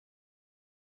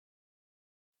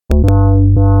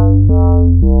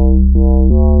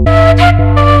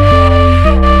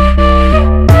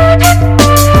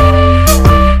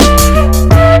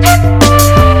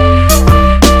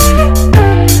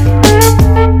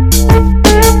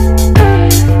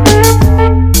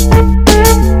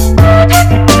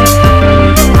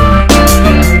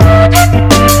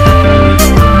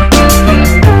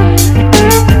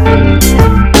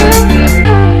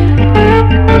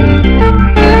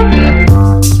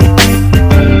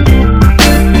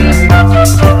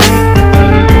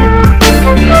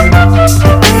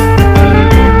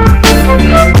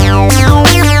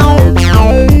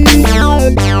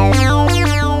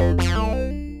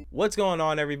What's going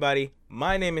on, everybody?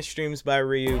 My name is Streams by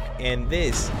Ryuk, and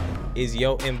this is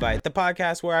Yo Invite, the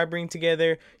podcast where I bring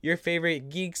together your favorite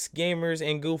geeks, gamers,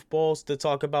 and goofballs to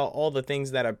talk about all the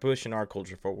things that are pushing our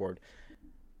culture forward.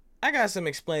 I got some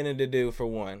explaining to do for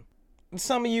one.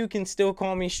 Some of you can still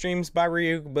call me Streams by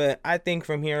Ryuk, but I think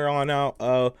from here on out,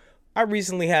 I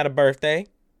recently had a birthday.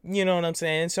 You know what I'm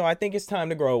saying? So I think it's time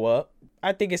to grow up.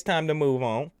 I think it's time to move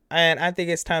on. And I think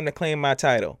it's time to claim my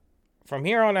title. From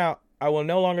here on out, I will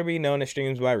no longer be known as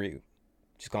Streams by Ryuk.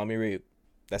 Just call me Ryuk.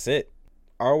 That's it.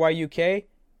 RYUK.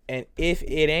 And if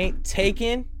it ain't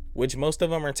taken, which most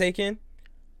of them are taken,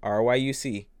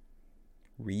 RYUC.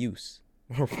 Reuse.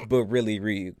 But really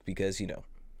Ryuk, because, you know,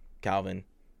 Calvin.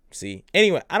 See.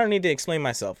 Anyway, I don't need to explain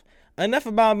myself. Enough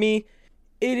about me.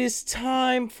 It is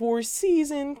time for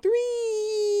season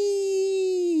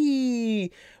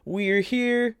 3. We're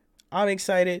here. I'm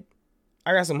excited.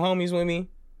 I got some homies with me.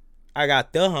 I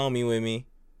got the homie with me.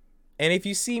 And if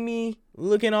you see me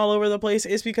looking all over the place,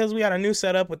 it's because we got a new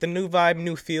setup with a new vibe,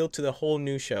 new feel to the whole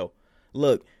new show.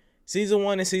 Look, season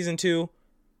 1 and season 2,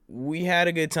 we had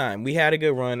a good time. We had a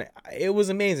good run. It was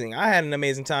amazing. I had an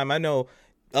amazing time. I know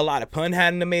a lot of Pun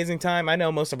had an amazing time. I know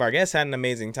most of our guests had an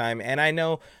amazing time. And I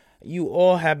know you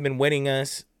all have been waiting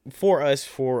for us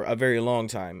for a very long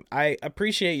time. I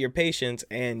appreciate your patience.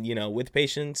 And, you know, with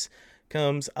patience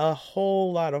comes a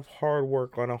whole lot of hard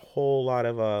work on a whole lot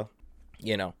of,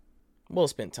 well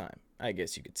spent time, I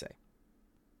guess you could say.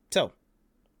 So,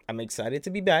 I'm excited to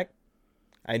be back.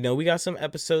 I know we got some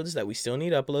episodes that we still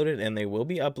need uploaded, and they will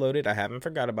be uploaded. I haven't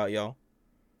forgot about y'all.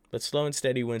 But slow and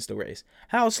steady wins the race.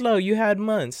 How slow? You had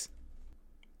months.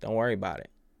 Don't worry about it.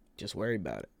 Just worry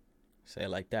about it. Say it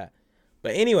like that.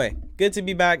 But anyway, good to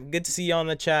be back. Good to see y'all in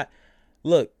the chat.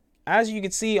 Look, as you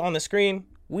can see on the screen,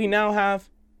 we now have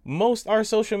most our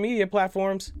social media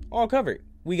platforms all covered.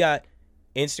 We got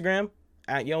Instagram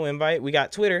at Yo Invite. We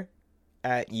got Twitter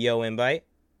at Yo Invite.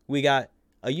 We got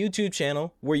a YouTube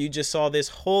channel where you just saw this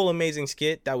whole amazing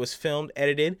skit that was filmed,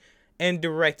 edited, and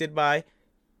directed by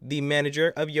the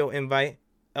manager of Yo Invite,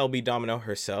 LB Domino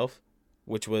herself,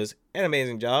 which was an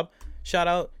amazing job. Shout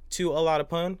out to A Lot of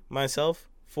Pun, myself,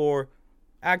 for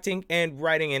acting and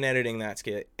writing and editing that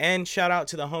skit. And shout out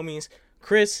to the homies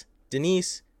Chris,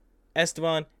 Denise,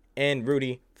 Esteban, and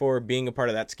Rudy for being a part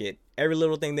of that skit. Every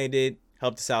little thing they did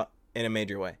helped us out in a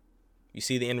major way. You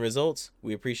see the end results.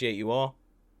 We appreciate you all.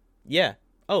 Yeah.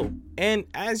 Oh, and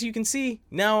as you can see,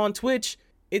 now on Twitch,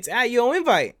 it's at Yo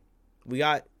Invite. We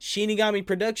got Shinigami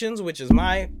Productions, which is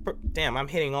damn, I'm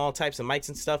hitting all types of mics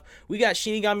and stuff. We got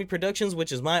Shinigami Productions,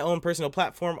 which is my own personal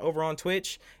platform over on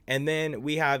Twitch. And then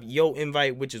we have Yo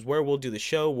Invite, which is where we'll do the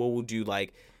show, where we'll do,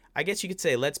 like, I guess you could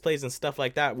say let's plays and stuff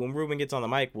like that. When Ruben gets on the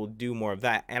mic, we'll do more of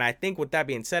that. And I think with that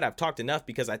being said, I've talked enough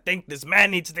because I think this man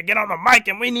needs to get on the mic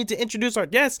and we need to introduce our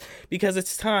guests because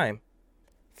it's time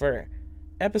for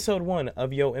episode 1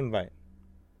 of Yo Invite.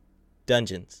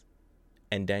 Dungeons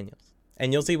and Daniels.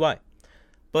 And you'll see why.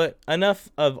 But enough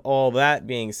of all that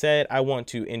being said, I want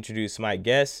to introduce my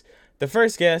guests. The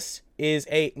first guest is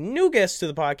a new guest to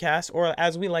the podcast, or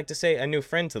as we like to say, a new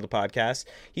friend to the podcast.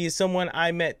 He is someone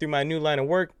I met through my new line of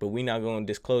work, but we're not going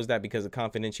to disclose that because of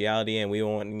confidentiality, and we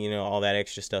want, all that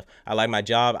extra stuff. I like my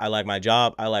job. I like my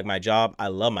job. I like my job. I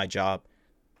love my job.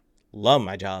 Love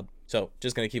my job. So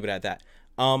just going to keep it at that.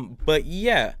 But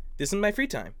yeah, this is my free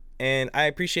time. And I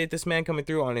appreciate this man coming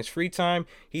through on his free time.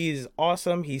 He's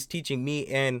awesome. He's teaching me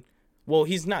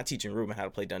he's not teaching Ruben how to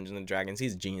play Dungeons and Dragons.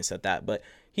 He's a genius at that. But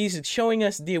he's showing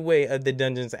us the way of the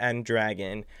Dungeons and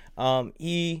Dragon.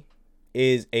 He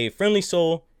is a friendly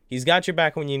soul. He's got your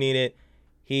back when you need it.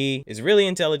 He is really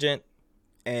intelligent.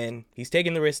 And he's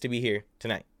taking the risk to be here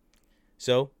tonight.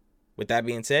 So, with that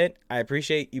being said, I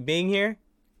appreciate you being here.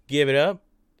 Give it up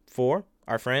for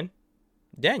our friend,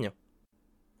 Daniel.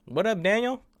 What up,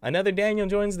 Daniel? Another Daniel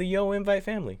joins the Yo Invite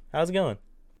family. How's it going?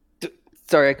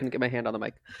 Sorry, I couldn't get my hand on the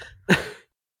mic.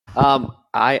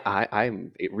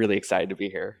 I'm really excited to be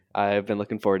here. I've been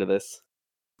looking forward to this.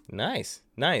 Nice.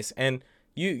 And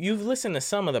you've listened to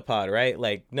some of the pod, right?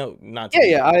 Like, no, not.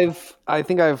 Yeah. I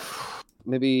think I've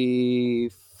maybe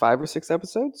 5 or 6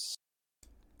 episodes.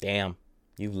 Damn,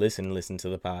 you've listened to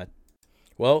the pod.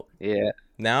 Well, yeah.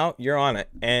 Now you're on it.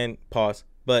 And pause.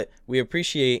 But we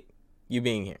appreciate you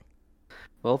being here.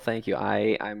 Well, thank you.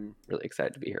 I'm really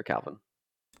excited to be here, Calvin.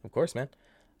 Of course, man.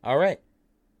 All right.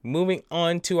 Moving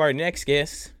on to our next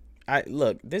guest.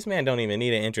 Look, this man don't even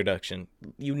need an introduction.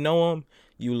 You know him.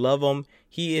 You love him.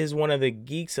 He is one of the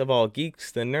geeks of all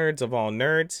geeks, the nerds of all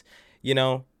nerds.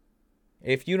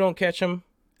 If you don't catch him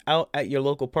out at your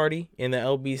local party in the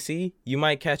LBC, you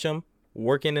might catch him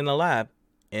working in the lab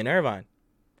in Irvine,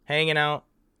 hanging out,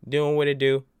 doing what it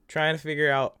do, trying to figure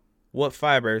out what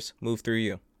fibers move through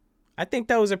you. I think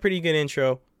that was a pretty good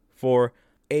intro for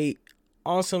a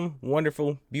awesome,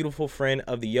 wonderful, beautiful friend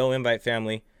of the Yo Invite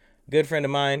family. Good friend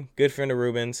of mine, good friend of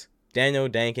Ruben's, Daniel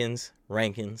Dankins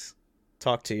Rankins.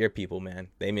 Talk to your people, man.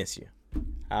 They miss you.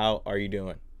 How are you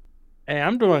doing? Hey,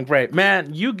 I'm doing great.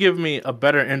 Man, you give me a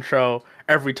better intro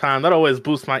every time. That always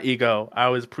boosts my ego. I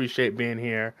always appreciate being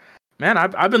here. Man,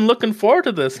 I've been looking forward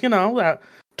to this. That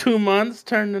 2 months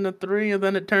turned into 3, and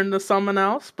then it turned into something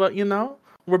else. But,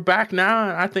 we're back now,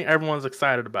 and I think everyone's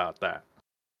excited about that.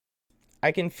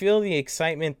 I can feel the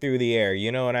excitement through the air.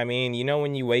 You know what I mean?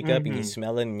 When you wake up and you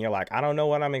smell it and you're like, I don't know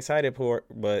what I'm excited for,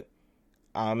 but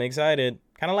I'm excited.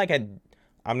 Kind of like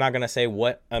I'm not going to say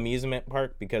what amusement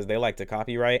park because they like to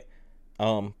copyright.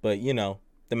 But the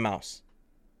mouse.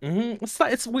 It's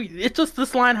just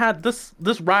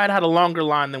this ride had a longer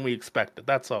line than we expected.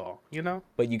 That's all,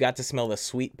 But you got to smell the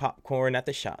sweet popcorn at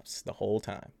the shops the whole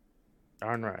time.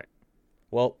 Darn right.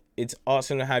 Well, it's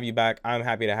awesome to have you back. I'm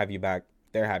happy to have you back.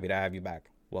 They're happy to have you back.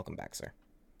 Welcome back, sir.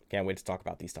 Can't wait to talk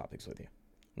about these topics with you.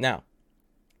 Now,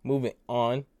 moving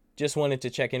on. Just wanted to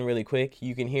check in really quick.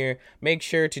 Make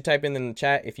sure to type in the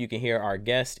chat if you can hear our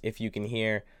guest, if you can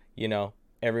hear,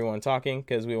 everyone talking,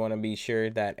 because we want to be sure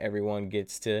that everyone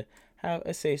gets to have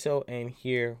a say-so and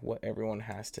hear what everyone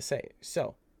has to say.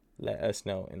 So, let us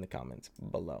know in the comments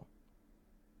below.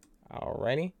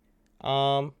 Alrighty.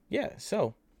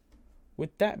 So,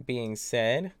 with that being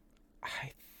said,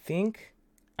 I think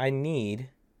I need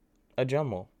a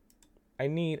drum roll. I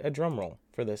need a drum roll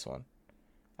for this one.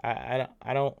 I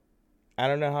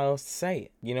don't know how else to say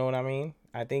it. You know what I mean?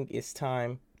 I think it's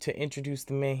time to introduce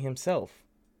the man himself.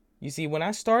 You see, when I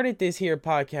started this here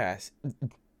podcast,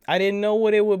 I didn't know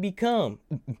what it would become.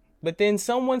 But then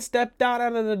someone stepped out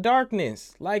of the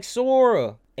darkness, like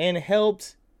Sora, and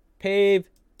helped pave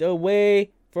the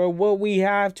way for what we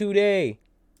have today.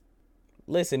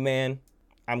 Listen, man,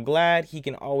 I'm glad he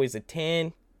can always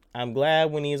attend. I'm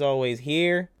glad when he's always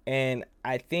here. And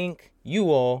I think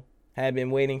you all have been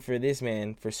waiting for this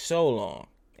man for so long.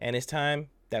 And it's time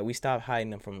that we stop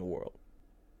hiding him from the world.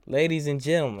 Ladies and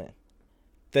gentlemen,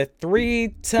 the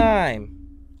 3-time,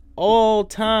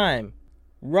 all-time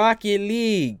Rocket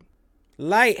League,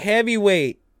 light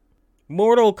heavyweight,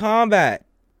 Mortal Kombat,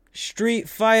 Street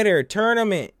Fighter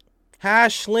tournament,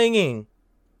 hash slinging,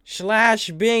 slash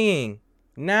binging,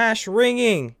 Nash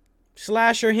ringing,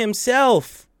 slasher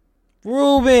himself,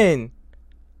 Ruben,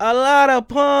 a lot of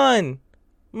pun,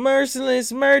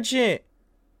 merciless merchant,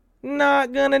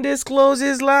 not gonna disclose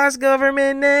his last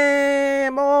government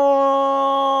name. Oh!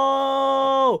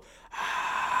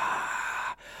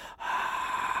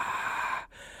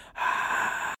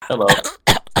 Hello.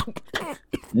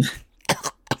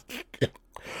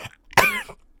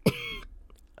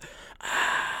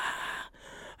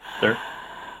 Sir?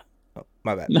 Oh,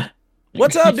 my bad.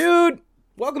 What's up, dude?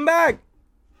 Welcome back.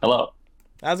 Hello.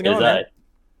 How's it going, man?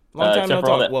 Long time no for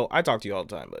all talk. that- Well, I talk to you all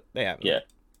the time, but they haven't. Yeah.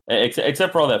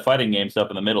 Except for all that fighting game stuff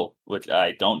in the middle, which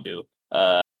I don't do.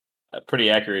 A pretty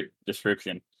accurate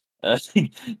description.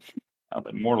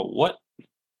 Immortal. What? What's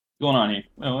going on here?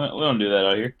 We don't do that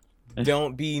out here.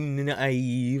 Don't be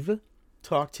naive.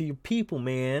 Talk to your people,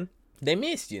 man. They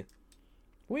missed you.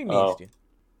 We missed you.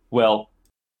 Well,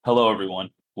 hello everyone.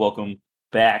 Welcome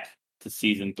back to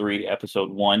season 3, episode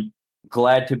 1.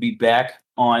 Glad to be back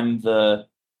on the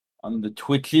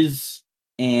Twitches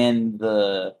and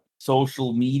the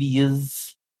social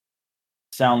medias.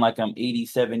 Sound like I'm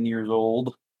 87 years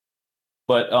old.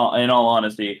 But in all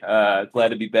honesty, glad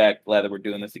to be back. Glad that we're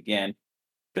doing this again.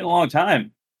 It's been a long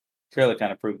time. Trailer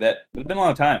kind of proved that. But it's been a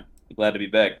long time. Glad to be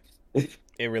back.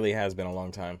 It really has been a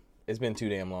long time. It's been too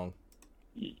damn long.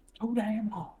 Too damn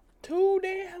long. Too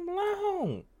damn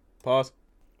long. Pause.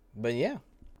 But yeah,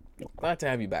 glad to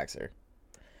have you back, sir.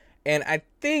 And I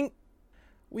think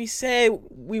we said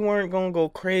we weren't going to go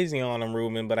crazy on him,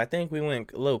 Ruben, but I think we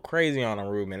went a little crazy on him,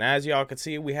 Ruben. As y'all could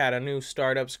see, we had a new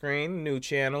startup screen, new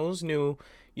channels, new,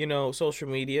 social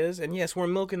medias. And yes, we're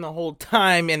milking the whole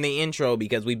time in the intro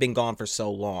because we've been gone for so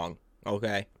long.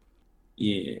 Okay?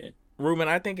 Yeah. Ruben,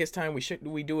 I think it's time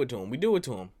we do it to him. We do it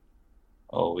to him.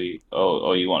 Oh, you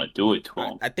want to do it to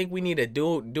him? I think we need to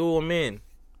do him in.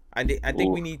 I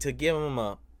think we need to give him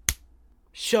a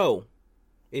show,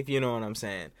 if you know what I'm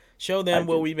saying. Show them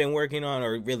what we've been working on,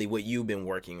 or really what you've been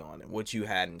working on and what you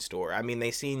had in store. I mean,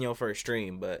 they seen your first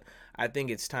stream, but I think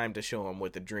it's time to show them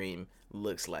what the dream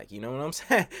looks like. You know what I'm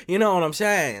saying? You know what I'm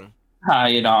saying?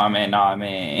 You know what I mean?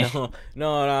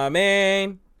 Know what I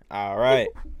mean? All right.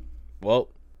 Well,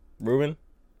 Ruben,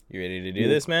 you ready to do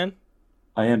this, man?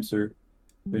 I am, sir.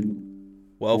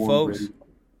 Well, folks,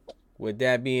 with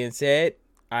that being said,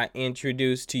 I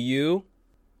introduce to you.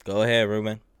 Go ahead,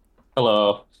 Ruben.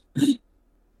 Hello.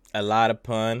 A lot of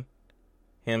pun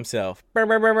himself. Hello,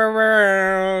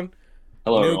 New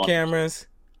everyone. cameras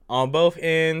on both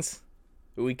ends.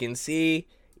 We can see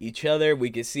each other. We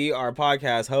can see our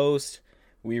podcast host.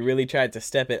 We really tried to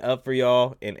step it up for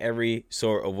y'all in every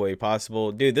sort of way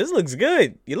possible. Dude, this looks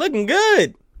good. You're looking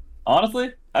good.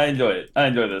 Honestly, I enjoy it. I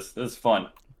enjoy this. This is fun.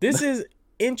 This is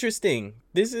interesting.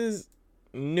 This is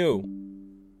new.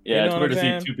 Yeah, You know it's what weird I'm to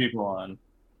saying? see two people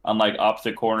on like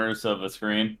opposite corners of a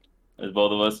screen as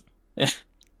both of us.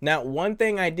 Now, one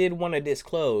thing I did want to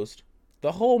disclose,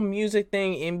 the whole music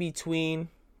thing in between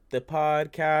the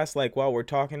podcast, like while we're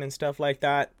talking and stuff like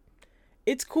that,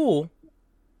 it's cool.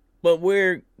 But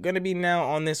we're going to be now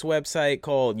on this website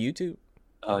called YouTube.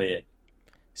 Oh yeah.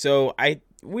 So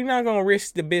we're not going to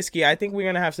risk the biscuit. I think we're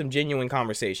going to have some genuine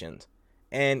conversations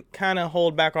and kind of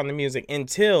hold back on the music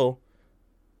until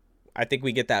I think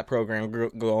we get that program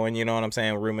going. You know what I'm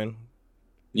saying, Ruben?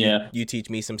 Yeah. You teach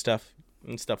me some stuff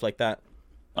and stuff like that.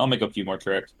 I'll make a few more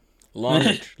tracks.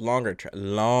 Longer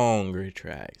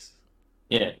tracks.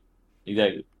 Yeah.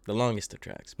 Exactly. The longest of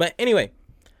tracks. But anyway,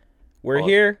 we're Pause.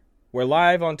 here. We're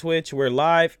live on Twitch. We're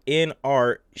live in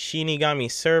our Shinigami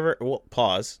server. Well,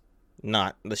 pause.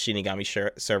 Not the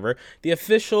Shinigami server. The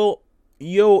official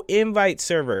Yo Invite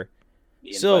server.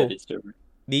 The So- invited server.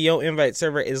 The Yo Invite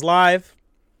server is live.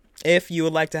 If you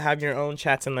would like to have your own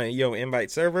chats in the Yo Invite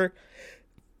server,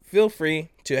 feel free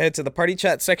to head to the party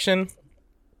chat section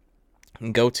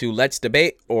and go to Let's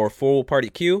Debate or Full Party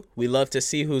Q. We love to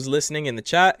see who's listening in the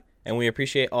chat, and we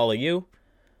appreciate all of you.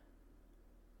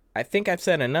 I think I've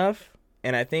said enough,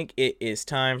 and I think it is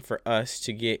time for us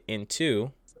to get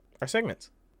into our segments.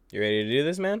 You ready to do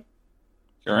this, man?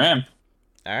 Sure am.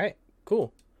 All right,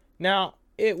 cool. Now,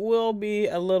 it will be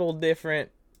a little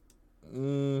different.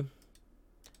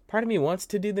 Part of me wants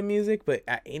to do the music, but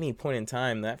at any point in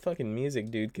time, that fucking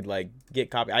music dude could like get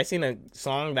copy. I seen a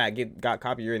song that got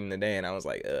copywritten today, and I was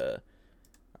like, I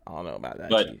don't know about that.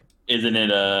 But Chief. isn't it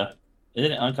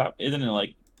isn't it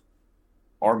like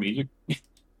our music?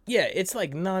 Yeah, it's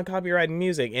like non-copyrighted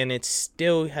music, and it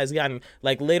still has gotten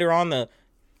like later on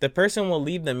the person will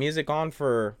leave the music on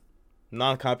for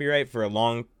non-copyright for a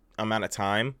long amount of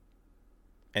time,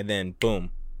 and then boom,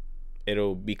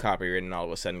 it'll be copywritten all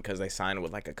of a sudden because they signed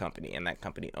with like a company, and that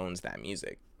company owns that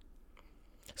music.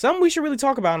 Something we should really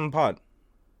talk about on the pod.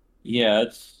 Yeah,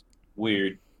 it's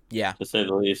weird Yeah, to say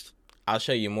the least. I'll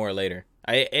show you more later.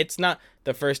 It's not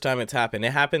the first time it's happened.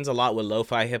 It happens a lot with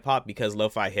lo-fi hip-hop because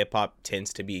lo-fi hip-hop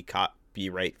tends to be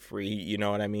copyright free, you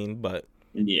know what I mean? But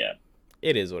Yeah.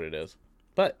 it is what it is.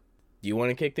 But do you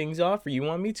want to kick things off, or you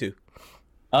want me to?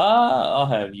 I'll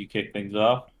have you kick things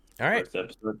off. All right. First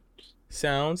episode.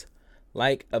 Sounds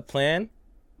like a plan.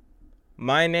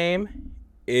 My name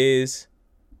is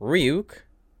Ryuk,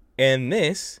 and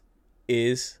this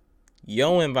is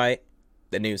Yo Invite,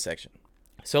 the news section.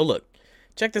 So look,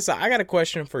 check this out. I got a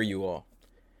question for you all.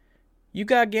 You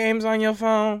got games on your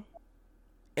phone?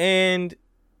 And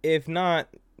if not,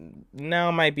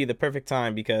 now might be the perfect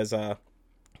time because the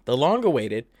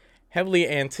long-awaited, heavily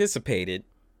anticipated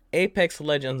Apex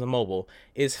Legends Mobile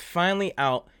is finally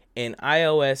out in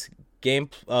iOS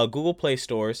Google Play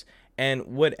stores, and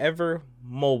whatever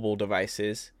mobile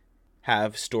devices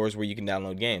have stores where you can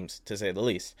download games, to say the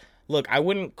least. Look, I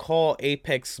wouldn't call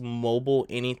Apex Mobile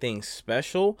anything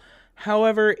special.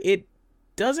 However, it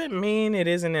doesn't mean it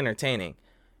isn't entertaining.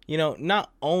 You know,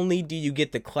 not only do you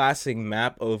get the classic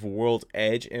map of World's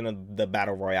Edge in the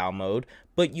Battle Royale mode,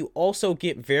 but you also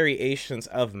get variations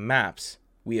of maps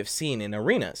we have seen in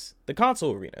arenas, the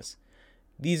console arenas.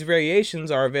 These variations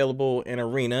are available in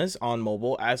arenas on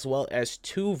mobile, as well as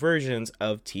two versions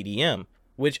of TDM,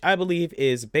 which I believe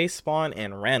is base spawn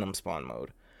and random spawn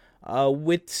mode.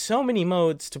 With so many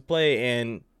modes to play,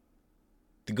 and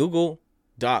the Google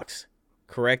Docs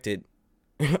corrected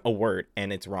a word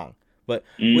and it's wrong. But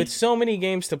with so many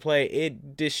games to play,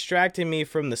 it distracted me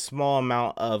from the small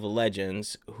amount of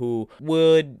legends who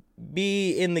would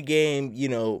be in the game, you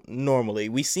know, normally.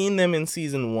 We've seen them in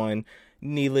Season 1,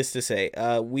 needless to say.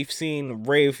 We've seen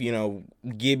Wraith, you know,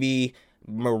 Gibby,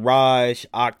 Mirage,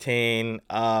 Octane,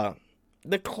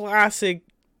 the classic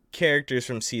characters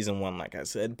from Season 1, like I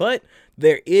said. But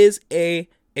there is a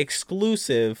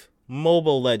exclusive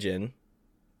mobile legend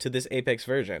to this Apex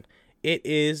version. It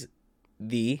is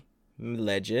the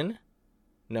legend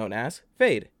known as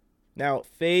Fade. Now,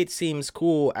 Fade seems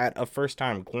cool at a first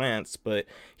time glance, but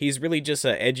he's really just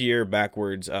a edgier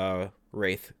backwards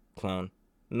Wraith clone.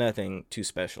 Nothing too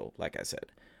special, like I said,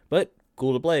 but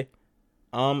cool to play.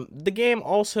 The game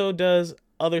also does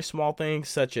other small things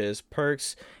such as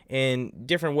perks and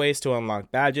different ways to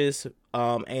unlock badges,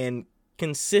 and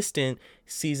consistent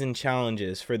season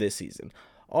challenges for this season.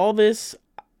 All this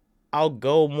I'll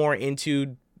go more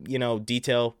into,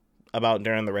 detail about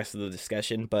during the rest of the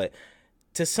discussion, but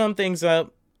to sum things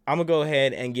up, I'm going to go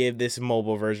ahead and give this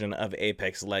mobile version of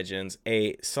Apex Legends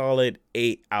a solid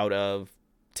 8 out of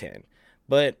 10.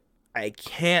 But I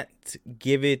can't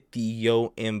give it the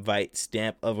Yo Invite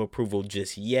stamp of approval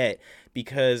just yet,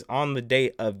 because on the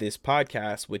date of this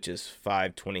podcast, which is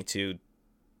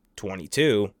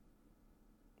 5/22/22,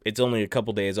 it's only a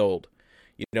couple days old.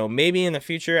 Maybe in the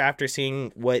future, after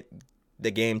seeing what the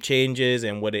game changes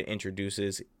and what it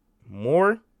introduces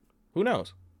more, who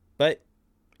knows? But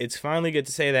it's finally good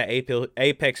to say that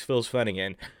Apex feels fun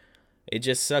again. It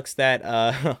just sucks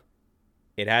that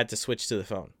it had to switch to the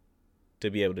phone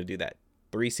to be able to do that.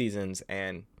 3 seasons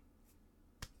and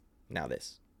now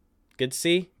this. Good to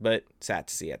see, but sad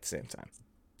to see at the same time.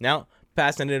 Now,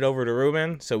 passing it over to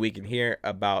Ruben so we can hear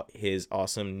about his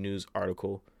awesome news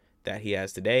article that he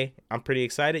has today. I'm pretty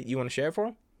excited. You want to share it for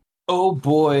him? Oh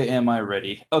boy, am I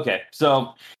ready. Okay,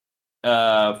 so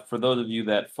for those of you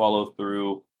that follow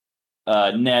through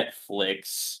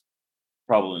Netflix,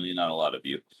 probably not a lot of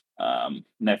you.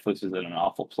 Netflix is in an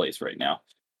awful place right now.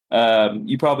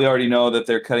 You probably already know that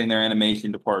they're cutting their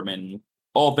animation department.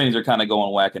 All things are kind of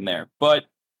going whack in there. But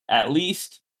at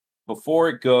least before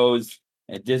it goes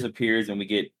and it disappears and we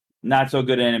get not so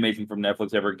good animation from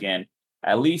Netflix ever again,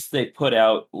 at least they put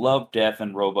out Love, Death,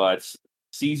 and Robots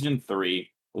Season 3.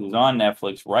 It is on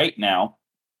Netflix right now.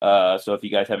 So if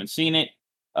you guys haven't seen it,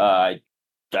 I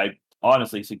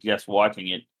honestly suggest watching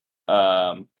it.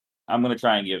 I'm going to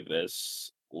try and give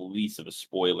as least of a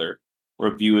spoiler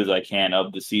review as I can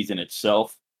of the season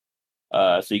itself.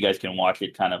 So you guys can watch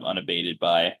it kind of unabated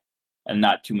by, and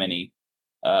not too many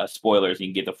spoilers. You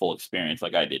can get the full experience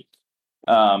like I did.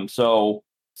 So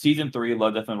Season 3,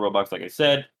 Love, Death, and Robots, like I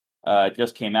said,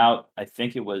 just came out. I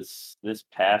think it was this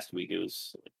past week.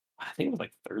 I think it was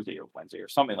like Thursday or Wednesday or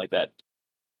something like that.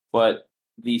 But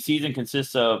the season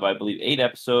consists of, I believe, 8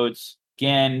 episodes,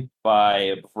 again, by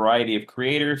a variety of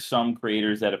creators. Some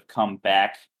creators that have come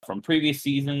back from previous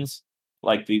seasons,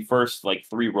 like the first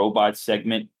 3 robots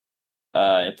segment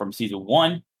from season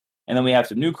 1. And then we have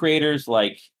some new creators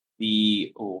like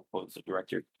what was the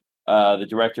director? The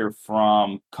director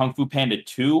from Kung Fu Panda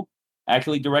 2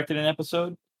 actually directed an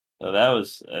episode. So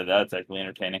that's actually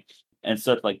entertaining and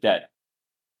stuff like that.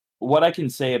 What I can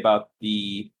say about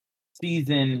the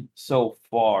season so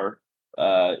far,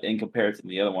 in comparison to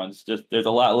the other ones, just there's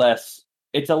a lot less.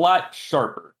 It's a lot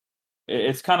sharper.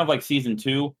 It's kind of like season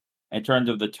 2 in terms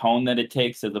of the tone that it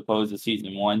takes, as opposed to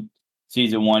season 1.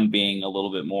 Season 1 being a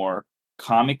little bit more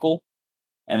comical,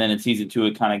 and then in season 2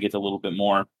 it kind of gets a little bit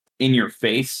more in your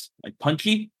face, like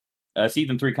punchy.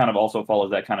 Season 3 kind of also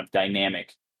follows that kind of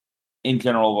dynamic in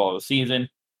general of all the season,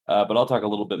 but I'll talk a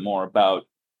little bit more about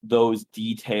those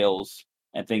details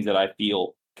and things that I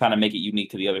feel kind of make it unique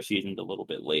to the other seasons a little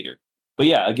bit later. But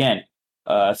yeah, again,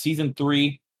 season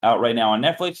 3 out right now on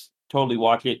Netflix. Totally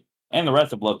watch it, and the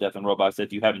rest of Love, Death, and Robots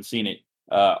if you haven't seen it.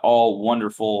 All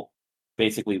wonderful,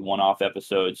 basically one-off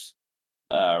episodes.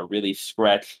 Really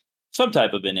scratch some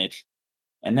type of an itch,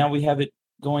 and now we have it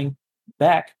going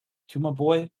back to my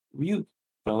boy Ryu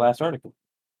for the last article.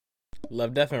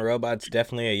 Love, Death, and Robots,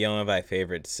 definitely a Yo Invite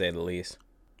favorite, to say the least.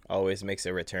 Always makes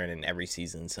a return in every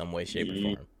season, some way, shape, or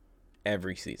form.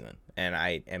 Every season. And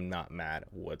I am not mad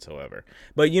whatsoever.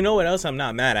 But you know what else I'm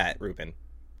not mad at, Ruben?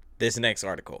 This next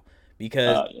article.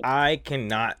 Because I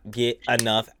cannot get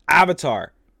enough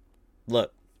Avatar.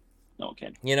 Look.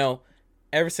 Okay.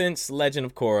 Ever since Legend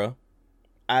of Korra,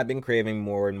 I've been craving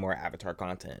more and more Avatar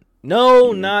content.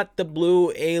 No, not the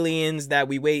blue aliens that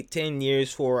we wait 10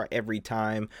 years for every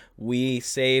time. We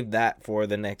save that for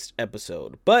the next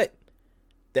episode. But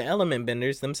the element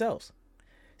benders themselves.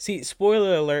 See,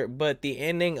 spoiler alert, but the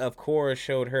ending of Korra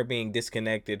showed her being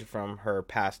disconnected from her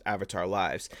past Avatar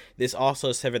lives. This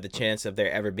also severed the chance of there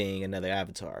ever being another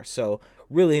Avatar. So,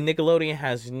 really, Nickelodeon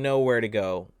has nowhere to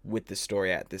go with the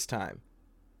story at this time.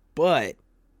 But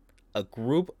a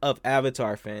group of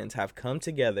Avatar fans have come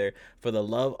together for the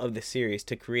love of the series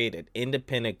to create an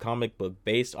independent comic book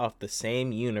based off the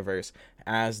same universe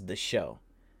as the show.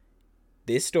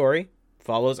 This story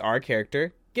follows our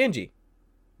character, Genji.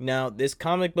 Now, this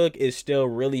comic book is still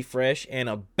really fresh and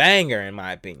a banger in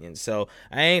my opinion, so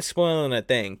I ain't spoiling a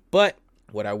thing. But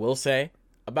what I will say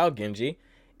about Genji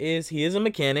is he is a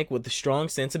mechanic with a strong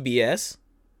sense of BS,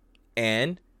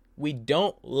 and we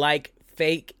don't like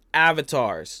fake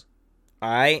avatars.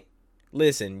 Alright?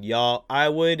 Listen, y'all, I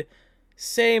would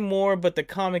say more, but the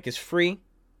comic is free,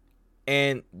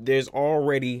 And there's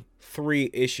already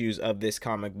 3 issues of this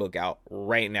comic book out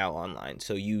right now online.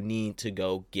 So you need to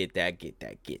go get that.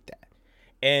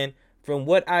 And from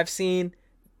what I've seen,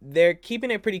 they're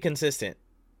keeping it pretty consistent.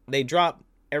 They drop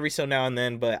every so now and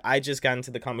then, but I just got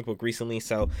into the comic book recently,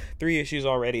 so 3 issues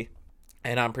already,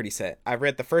 and I'm pretty set. I've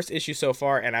read the first issue so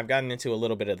far, and I've gotten into a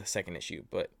little bit of the second issue,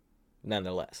 but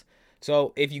nonetheless.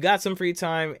 So if you got some free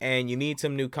time and you need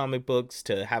some new comic books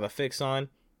to have a fix on,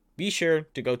 be sure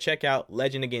to go check out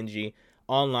Legend of Genji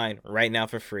online right now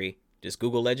for free. Just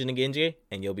Google Legend of Genji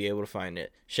and you'll be able to find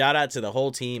it. Shout out to the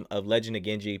whole team of Legend of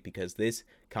Genji because this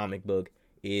comic book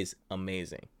is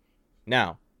amazing.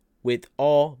 Now, with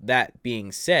all that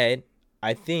being said,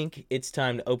 I think it's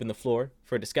time to open the floor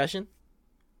for discussion.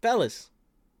 Fellas,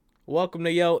 welcome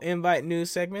to Yo Invite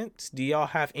News segments. Do y'all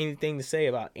have anything to say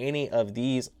about any of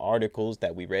these articles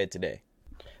that we read today?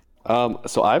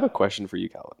 So I have a question for you,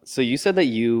 Calvin. So you said that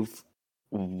you've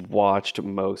watched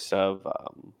most of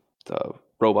the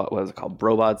robot. What is it called?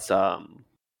 Robots. Love,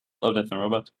 Death, and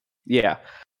Robots. Yeah.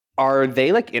 Are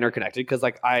they like interconnected? Because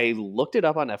like I looked it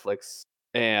up on Netflix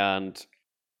and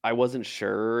I wasn't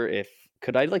sure if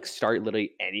could I like start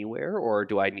literally anywhere or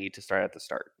do I need to start at the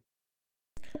start?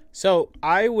 So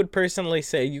I would personally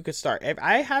say you could start. If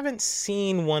I haven't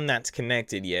seen one that's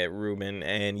connected yet, Ruben,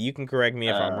 and you can correct me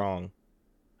if I'm wrong.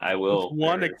 I will. With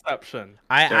one exception.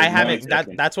 I There's one haven't.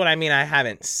 exception. That's what I mean. I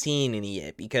haven't seen any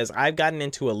yet because I've gotten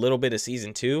into a little bit of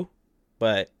season 2,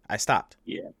 but I stopped.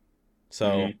 Yeah. So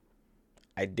Mhm.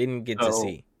 I didn't get to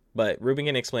see. But Ruben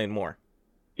can explain more.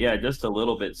 Yeah, just a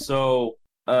little bit. So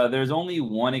there's only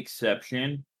one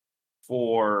exception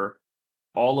for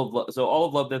all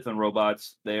of Love, Death, and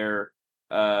Robots. They're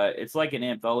it's like an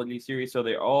anthology series, so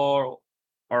they all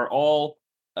are all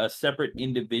separate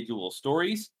individual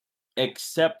stories,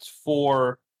 except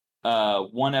for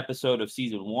one episode of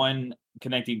season 1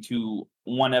 connecting to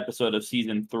one episode of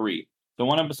season 3. The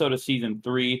one episode of season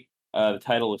 3, the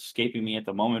title is escaping me at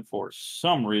the moment for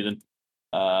some reason.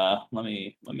 Let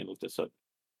me look this up.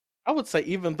 I would say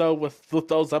even though with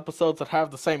those episodes that have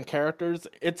the same characters,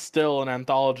 it's still an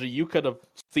anthology. You could have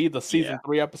seen the season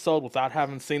 3 episode without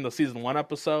having seen the season 1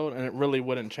 episode, and it really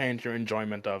wouldn't change your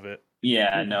enjoyment of it.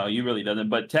 Yeah, no, you really doesn't.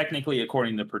 But technically,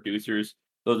 according to producers,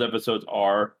 those episodes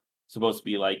are supposed to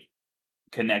be like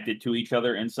connected to each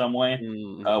other in some way.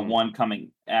 Mhm. One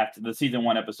coming after the season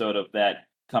 1 episode of that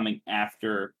coming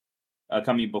after,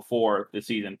 coming before the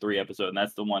season 3 episode, and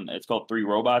that's the one. It's called 3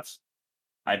 Robots,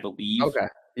 I believe. Okay.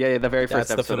 Yeah, the very first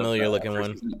That's the episode. familiar looking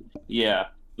one. Yeah,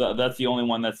 that's the only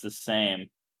one that's the same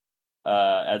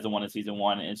as the one in season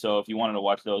 1. And so, if you wanted to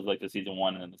watch those, like the season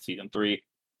 1 and then the season 3,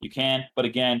 you can. But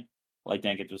again, like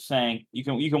Dankich was saying, you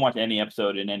can watch any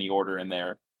episode in any order in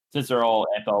there. Since they're all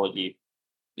anthology,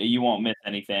 you won't miss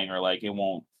anything, or like it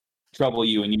won't trouble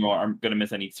you, and you aren't going to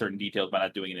miss any certain details by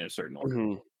not doing it in a certain order.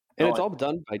 And it's all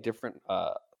done by different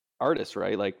artists,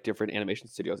 right? Like different animation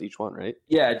studios, each one, right?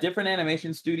 Yeah, different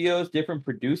animation studios, different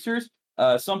producers.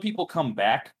 Some people come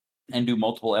back and do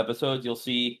multiple episodes. You'll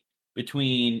see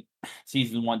between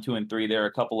season 1, 2, and 3, there are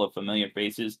a couple of familiar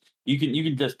faces. You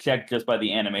can just check just by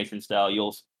the animation style.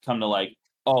 You'll come to like,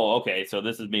 oh, okay, so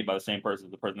this is made by the same person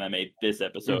as the person that made this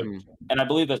episode. And I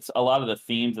believe that's a lot of the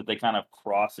themes that they kind of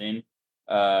cross in.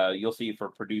 You'll see for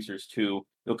producers too.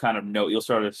 You'll kind of know. You'll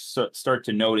start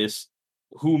to notice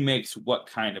who makes what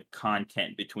kind of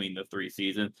content between the 3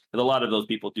 seasons. Because a lot of those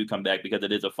people do come back because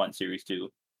it is a fun series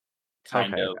to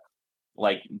kind of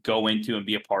like go into and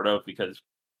be a part of, because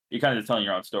you're kind of just telling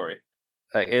your own story.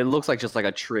 It looks like just like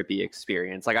a trippy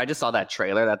experience. Like I just saw that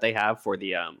trailer that they have for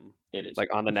the It is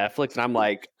like on the Netflix, and I'm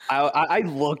like, I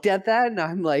looked at that and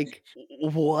I'm like,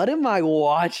 what am I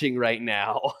watching right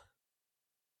now?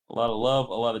 a lot of love,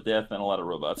 a lot of death, and a lot of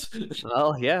robots.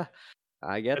 Well, yeah,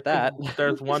 I get that.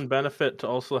 There's one benefit to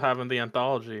also having the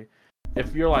anthology.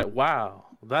 If you're like, wow,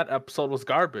 that episode was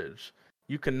garbage,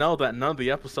 you can know that none of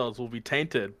the episodes will be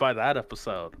tainted by that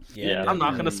episode. Yeah. I'm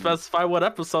not going to specify what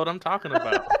episode I'm talking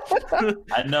about.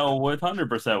 I know with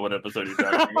 100% what episode you're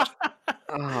talking about.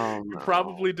 Oh, You no.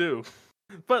 probably do.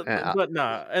 But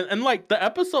nah. And like the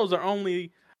episodes are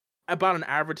only about an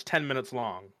average 10 minutes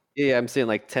long. Yeah, I'm seeing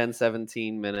like 10,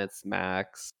 17 minutes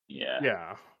max. Yeah.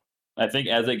 Yeah. I think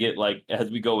as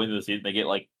we go into the season, they get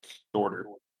like shorter.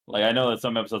 Like I know that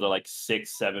some episodes are like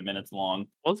 6, 7 minutes long.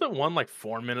 Wasn't one like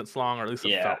 4 minutes long, or at least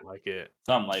it felt like it?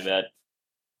 Something like that.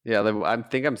 Yeah, I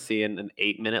think I'm seeing an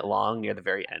 8-minute long near the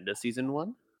very end of season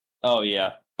 1. Oh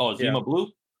yeah. Oh, Zima Blue?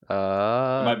 It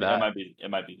might be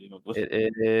Zima Blue. It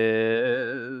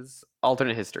is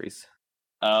Alternate Histories.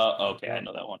 Okay, I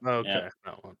know that one. Okay, Yeah.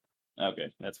 that one.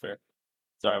 Okay, that's fair.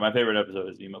 Sorry, my favorite episode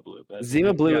is Zima Blue.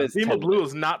 Zima Blue is Zima 10 Blue minutes.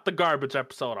 is not the garbage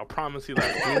episode. I'll promise you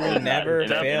that. We will never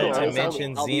Definitely. fail to I'll be-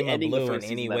 mention I'll be Zima ending the Blue in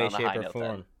first any season then way, on a shape, high or note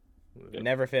form. then.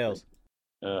 Never fails.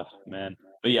 Man.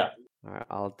 But yeah, All right,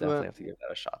 I'll definitely have to give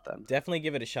that a shot then. Definitely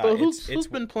give it a shot. So It's who's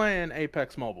been playing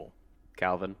Apex Mobile?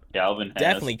 Calvin. Calvin has.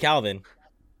 definitely Calvin.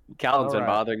 Calvin's been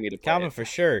Alright. bothering me to play. Calvin for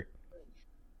sure.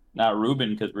 Not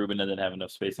Ruben, because Ruben doesn't have enough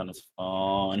space on his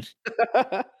phone.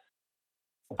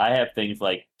 I have things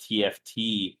like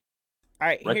TFT, All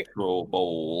right, Retro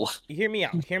Bowl. hear me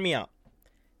out. Hear me out.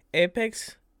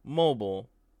 Apex Mobile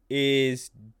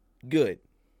is good.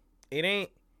 It ain't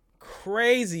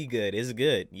crazy good. It's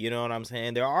good. You know what I'm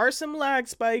saying? There are some lag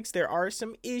spikes. There are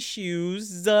some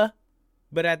issues.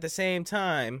 But at the same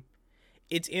time,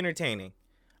 it's entertaining.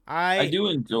 I do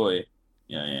enjoy.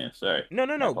 Yeah. Sorry. No.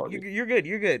 apologies. You're good.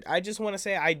 You're good. I just want to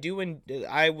say I do, and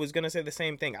I was gonna say the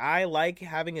same thing. I like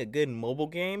having a good mobile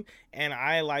game, and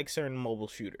I like certain mobile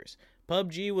shooters.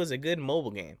 PUBG was a good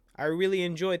mobile game. I really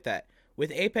enjoyed that.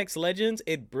 With Apex Legends,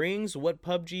 it brings what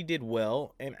PUBG did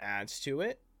well and adds to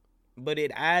it, but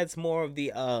it adds more of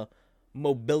the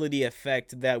mobility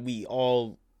effect that we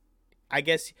all, I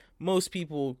guess, most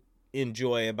people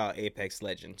enjoy about Apex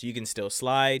Legends. You can still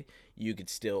slide, you could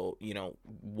still,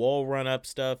 wall run up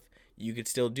stuff, you could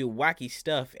still do wacky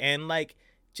stuff, and like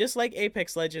just like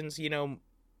Apex Legends,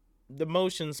 the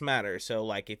motions matter. So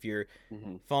like if you're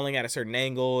falling at a certain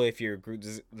angle, if you're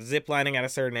zip lining at a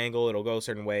certain angle, it'll go a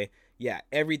certain way. Yeah,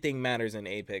 everything matters in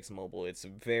Apex Mobile. It's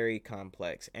very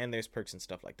complex, and there's perks and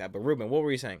stuff like that. But Ruben, what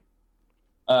were you saying?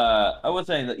 I was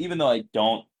saying that even though I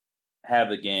don't have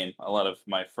the game, a lot of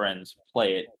my friends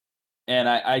play it, and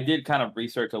I did kind of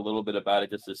research a little bit about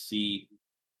it just to see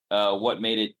what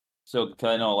made it so. Because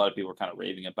I know a lot of people were kind of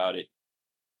raving about it,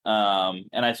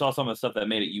 and I saw some of the stuff that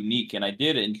made it unique, and I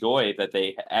did enjoy that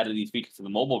they added these features to the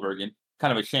mobile version.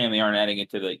 Kind of a shame they aren't adding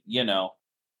it to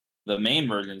the main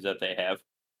versions that they have,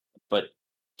 but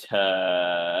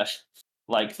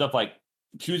like stuff like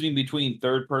choosing between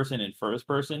third person and first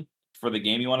person for the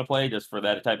game you want to play, just for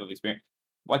that type of experience.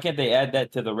 Why can't they add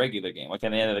that to the regular game? Why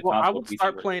can't they add it to the Well, console? I would PC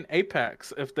start version? playing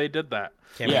Apex if they did that.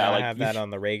 Can we Yeah, not like, have you that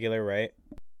on the regular, right?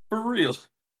 For real.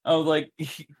 I was like,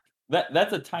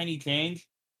 that's a tiny change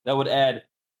that would add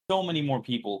so many more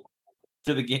people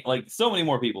to the game. Like, so many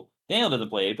more people. Daniel doesn't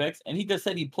play Apex, and he just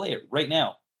said he'd play it right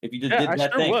now if you just Yeah, did I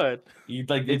that sure thing. would.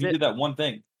 If Is you it- did that one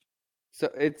thing.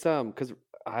 So it's because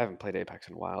I haven't played Apex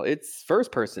in a while. It's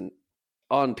first person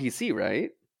on PC, right?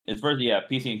 It's first,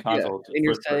 PC and console. And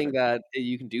you're first saying person. that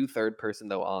you can do third person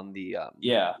though on the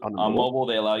Yeah, on the on mobile? mobile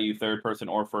they allow you third person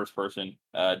or first person,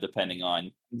 depending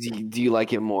on. Do you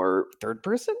like it more third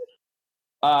person?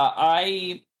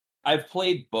 I've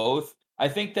played both. I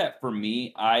think that for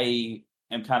me, I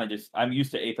am kind of I'm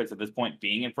used to Apex at this point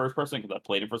being in first person because I've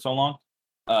played it for so long.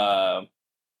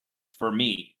 For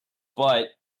me, but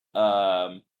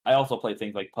I also play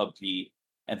things like PUBG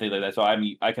and things like that. So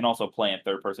I can also play in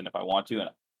third person if I want to, and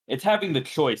it's having the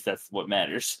choice that's what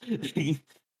matters. Yeah,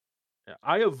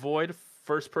 I avoid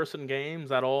first person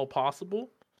games at all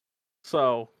possible.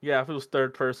 So yeah, if it was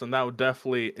third person, that would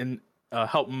definitely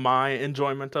help my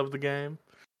enjoyment of the game.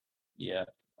 Yeah.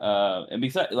 And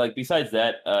besides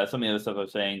that, some of the other stuff I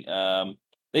was saying,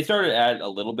 they started to add a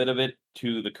little bit of it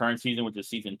to the current season, which is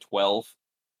season 12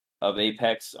 of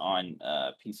Apex on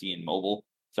PC and mobile.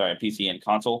 Sorry, PC and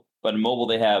console. But in mobile,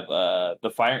 they have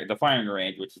the firing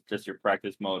range, which is just your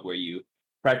practice mode where you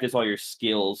practice all your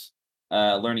skills,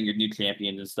 learning your new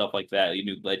champions and stuff like that, your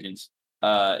new legends.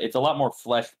 It's a lot more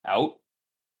fleshed out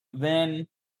than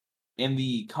in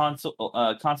the console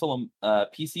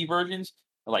PC versions,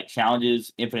 like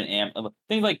challenges, infinite ammo,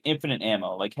 things like infinite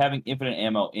ammo, like having infinite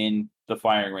ammo in the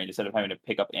firing range instead of having to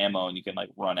pick up ammo and you can like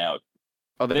run out.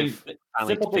 Oh,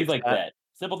 Simple things like that.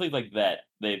 Simple things like that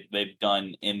they've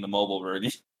done in the mobile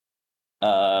version.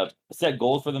 Set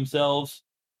goals for themselves.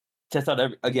 Test out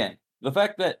again. The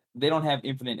fact that they don't have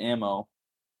infinite ammo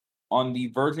on the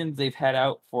versions they've had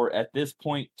out for at this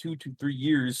point 2 to 3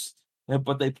 years,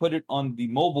 but they put it on the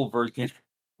mobile version.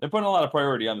 They're putting a lot of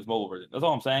priority on this mobile version. That's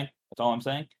all I'm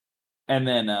saying. And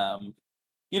then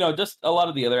just a lot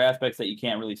of the other aspects that you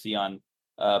can't really see on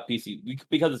PC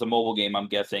because it's a mobile game. I'm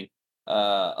guessing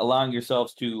allowing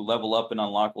yourselves to level up and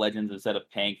unlock legends instead of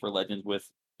paying for legends with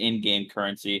in-game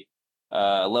currency.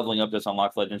 Leveling up just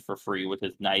unlocks legends for free, which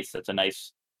is nice. That's a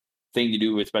nice thing to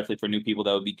do, especially for new people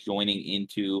that would be joining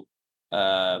into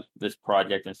this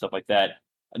project and stuff like that.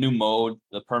 A new mode,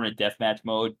 the permanent deathmatch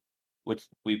mode, which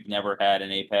we've never had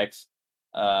in Apex.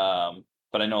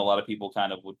 But I know a lot of people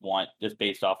kind of would want just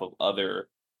based off of other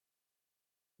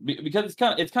because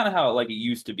it's kind of how like it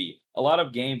used to be. A lot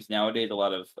of games nowadays, a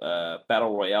lot of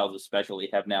battle royales especially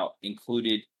have now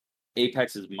included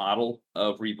Apex's model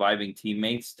of reviving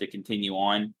teammates to continue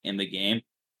on in the game.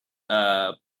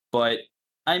 But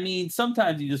I mean,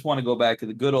 sometimes you just want to go back to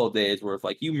the good old days where if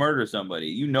like you murder somebody,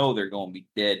 you know they're going to be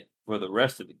dead for the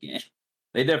rest of the game.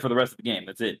 They dead for the rest of the game.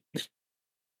 That's it.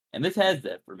 And this has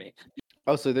that for me.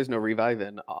 Oh, so there's no revive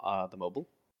in the mobile?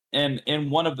 And in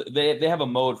one of they have a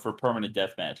mode for permanent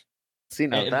deathmatch. See,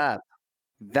 now And-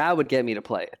 that would get me to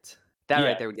play it. That Yeah.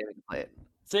 right there would get me to play it.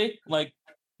 See, like,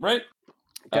 right?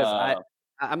 Because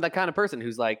I'm that kind of person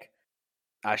who's like,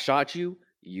 I shot you,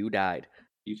 you died,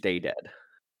 you stay dead.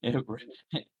 And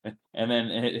then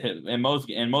in most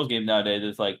games nowadays,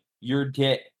 it's like you're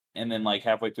dead, and then like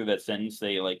halfway through that sentence,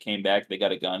 they like came back, they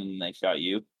got a gun, and they shot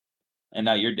you, and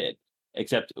now you're dead.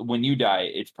 Except when you die,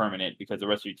 it's permanent because the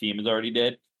rest of your team is already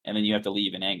dead, and then you have to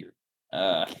leave in anger.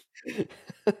 That's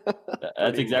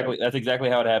exactly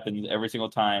how it happens every single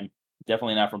time.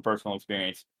 Definitely not from personal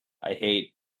experience. I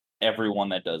hate everyone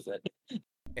that does that.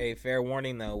 A fair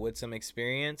warning though, with some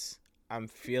experience, I'm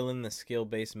feeling the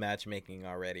skill-based matchmaking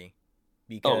already.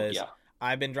 Because yeah.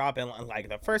 I've been dropping, like,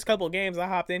 the first couple of games I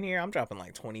hopped in here, I'm dropping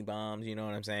like 20 bombs, you know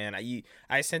what I'm saying?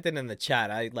 I sent it in the chat.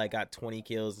 I like got 20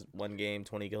 kills one game,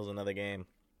 20 kills another game.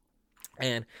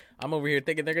 And I'm over here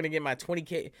thinking they're going to get my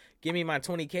 20K, give me my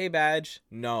 20K badge.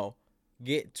 No.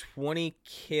 Get 20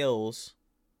 kills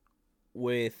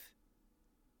with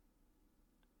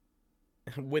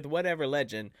whatever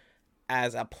legend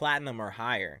as a platinum or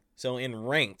higher. So in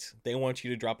ranked, they want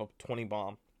you to drop a 20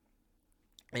 bomb.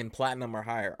 In platinum or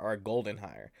higher, or golden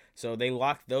higher. So they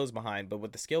locked those behind. But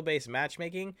with the skill-based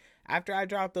matchmaking, after I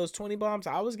dropped those 20 bombs,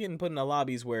 I was getting put in the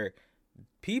lobbies where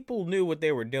people knew what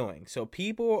they were doing. So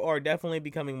people are definitely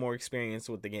becoming more experienced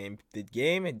with the game. The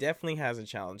game, it definitely has a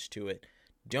challenge to it.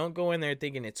 Don't go in there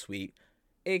thinking it's sweet,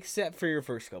 except for your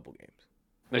first couple games.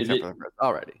 Except for the first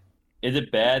already. Is it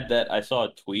bad that I saw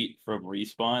a tweet from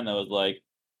Respawn that was like,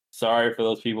 sorry for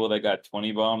those people that got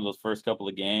 20 bombs those first couple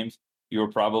of games. You were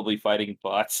probably fighting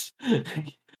bots.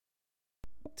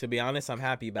 To be honest, I'm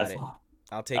happy about That's- it.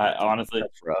 I'll take I it. honestly,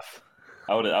 That's rough.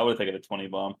 I would have taken a 20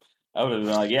 bomb. I would have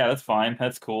been like, yeah, that's fine.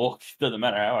 That's cool. Doesn't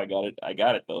matter how I got it. I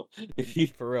got it though.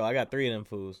 For real, I got 3 of them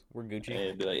fools. We're Gucci.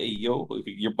 And be like, hey, yo,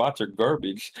 your bots are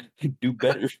garbage. Do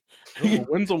better. A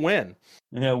win's a win.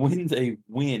 Yeah, win's a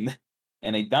win,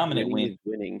 and a dominant Winning win is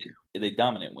winning. is a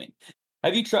dominant win.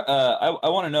 Have you tried? I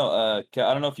want to know. I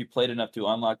don't know if you played enough to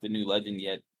unlock the new legend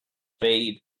yet,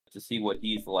 Fade, to see what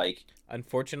he's like.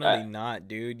 Unfortunately not,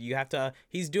 dude. You have to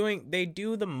they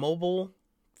do the mobile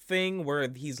thing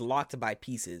where he's locked by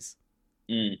pieces.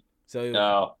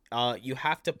 So Oh, you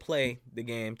have to play the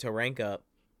game to rank up,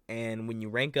 and when you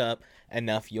rank up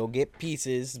enough, you'll get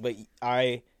pieces, but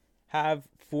I have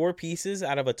 4 pieces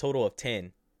out of a total of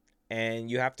 10, and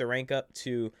you have to rank up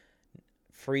to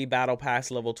free battle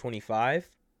pass level 25.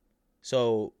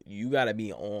 So you got to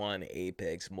be on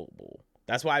Apex Mobile.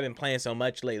 That's why I've been playing so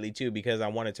much lately too, because I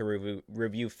wanted to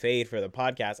review Fade for the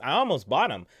podcast. I almost bought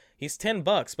him. He's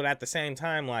 $10, but at the same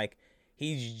time, like,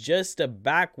 he's just a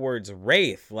backwards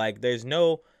Wraith. Like, there's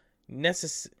no look.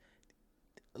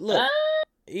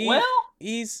 He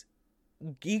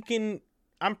can.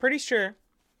 I'm pretty sure,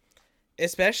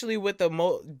 especially with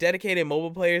the dedicated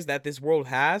mobile players that this world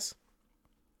has,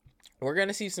 we're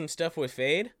gonna see some stuff with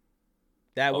Fade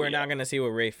that we're not gonna see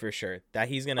with Wraith for sure. That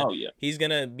he's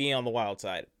gonna be on the wild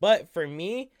side. But for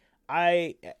me,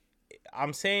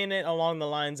 I'm saying it along the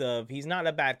lines of he's not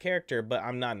a bad character, but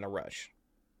I'm not in a rush.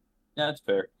 yeah, that's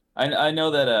fair. I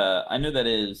know that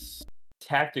his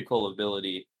tactical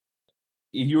ability.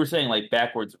 You were saying like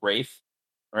backwards Wraith,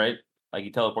 right? Like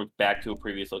he teleports back to a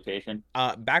previous location.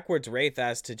 Backwards Wraith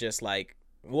as to just like,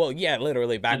 well, yeah,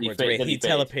 literally backwards Wraith. He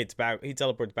teleports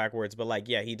backwards, but like,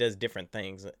 yeah, he does different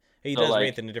things. He does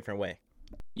Wraith in a different way.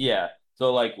 Yeah.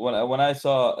 So like when I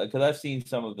saw, because I've seen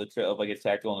some of of like his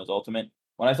tactical and his ultimate.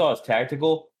 When I saw his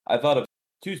tactical, I thought of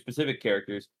 2 specific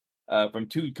characters from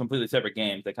 2 completely separate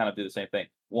games that kind of do the same thing.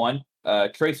 One,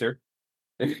 Tracer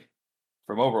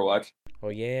from Overwatch. Oh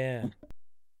yeah.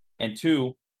 And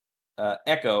 2,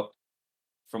 Echo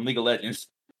from League of Legends.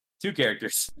 2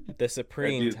 characters. The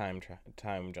supreme time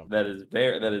jump. That is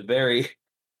very,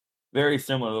 very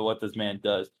similar to what this man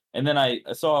does. And then I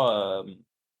saw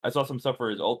some stuff for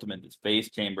his ultimate, his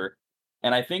Phase Chamber,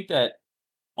 and I think that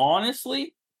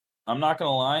honestly, I'm not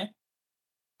gonna lie,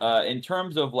 in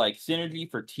terms of like synergy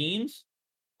for teams,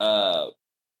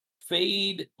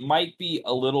 Fade might be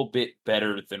a little bit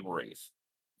better than Wraith,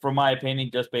 from my opinion,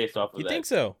 just based off of that. You think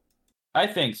so? I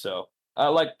think so.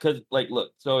 Look,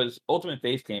 so his ultimate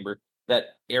Phase Chamber, that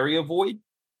area void,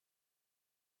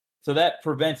 So that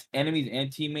prevents enemies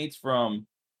and teammates from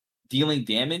dealing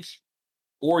damage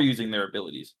or using their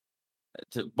abilities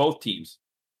to both teams.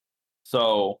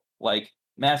 So, like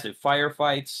massive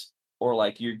firefights or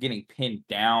like you're getting pinned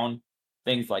down,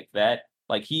 things like that.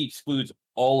 Like he excludes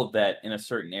all of that in a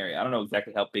certain area. I don't know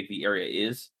exactly how big the area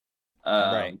is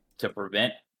Right. to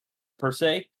prevent per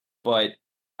se, but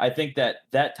I think that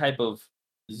that type of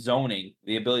zoning,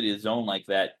 the ability to zone like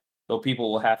that, though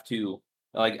people will have to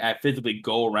like physically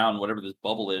go around whatever this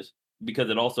bubble is because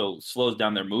it also slows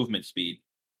down their movement speed.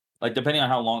 Like depending on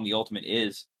how long the ultimate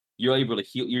is, you're able to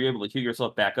heal. You're able to heal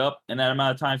yourself back up in that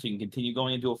amount of time, so you can continue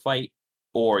going into a fight,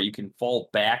 or you can fall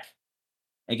back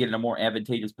and get in a more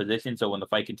advantageous position. So when the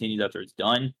fight continues after it's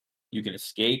done, you can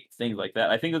escape, things like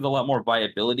that. I think there's a lot more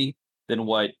viability than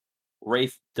what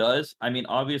Wraith does. I mean,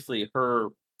 obviously her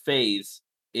phase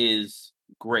is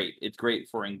great. It's great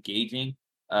for engaging.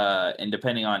 And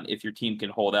depending on if your team can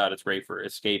hold out, it's great for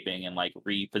escaping and like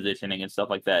repositioning and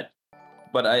stuff like that.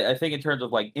 But I think in terms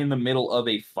of like in the middle of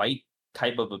a fight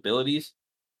type of abilities,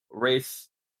 Wraith's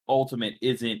ultimate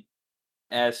isn't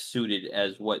as suited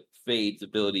as what Fade's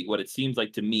ability, what it seems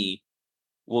like to me,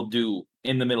 will do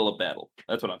in the middle of battle.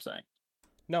 That's what I'm saying.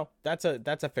 No, that's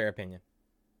a fair opinion.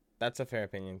 That's a fair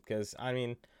opinion because I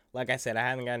mean, like I said, I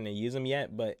haven't gotten to use them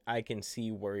yet, but I can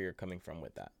see where you're coming from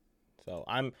with that. So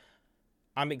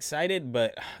I'm excited,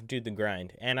 but dude, the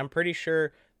grind, and I'm pretty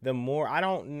sure the more I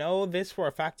don't know this for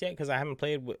a fact yet because I haven't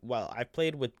played with. Well, I've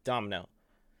played with Domino.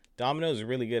 Domino is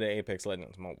really good at Apex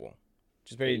Legends Mobile,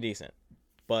 which is pretty decent.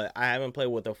 But I haven't played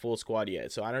with a full squad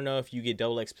yet. So I don't know if you get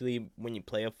double XP when you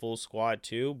play a full squad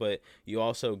too, but you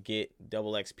also get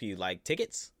double XP like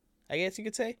tickets, I guess you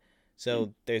could say.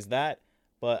 So there's that.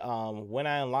 But when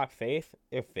I unlock Fade,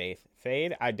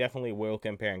 I definitely will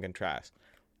compare and contrast.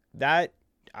 That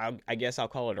I guess I'll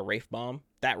call it a Wraith Bomb.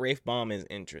 That Wraith Bomb is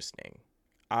interesting.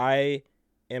 I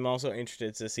am also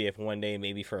interested to see if one day,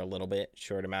 maybe for a little bit,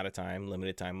 short amount of time,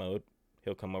 limited time mode,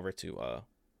 he'll come over to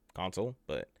console,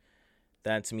 but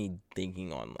that's me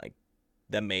thinking on like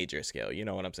the major scale. You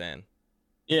know what I'm saying?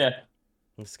 Yeah.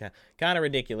 It's kind of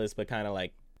ridiculous, but kind of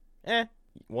like,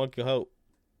 one could hope.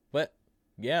 But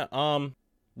yeah,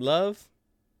 love,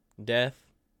 death,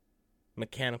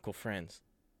 mechanical friends,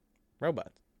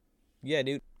 robots. Yeah,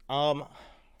 dude.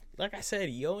 Like I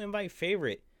said, Yo Invite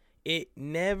favorite. It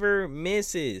never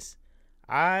misses.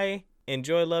 I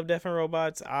enjoy Love, Death, and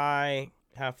Robots. I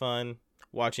have fun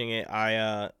watching it.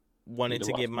 I wanted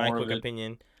to give my quick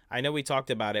opinion. I know we talked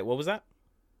about it. What was that?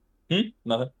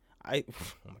 Nothing. Oh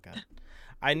my god.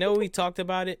 I know we talked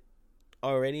about it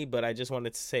already, but I just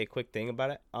wanted to say a quick thing about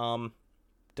it.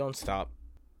 Don't stop.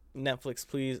 Netflix,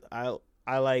 please. I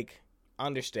like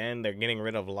understand they're getting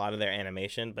rid of a lot of their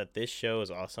animation, but this show is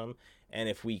awesome. And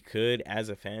if we could, as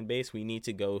a fan base, we need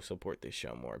to go support this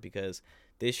show more because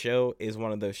this show is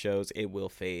one of those shows, it will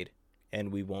fade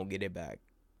and we won't get it back.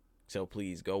 So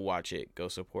please go watch it, go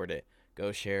support it,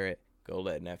 go share it, go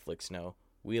let Netflix know.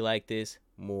 We like this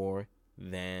more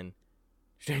than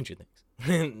Stranger Things.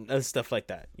 Stuff like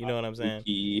that. You know what I'm saying?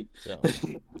 So,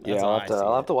 yeah,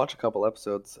 I'll have to watch a couple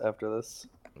episodes after this.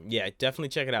 Yeah, definitely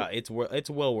check it out. It's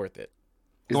well worth it.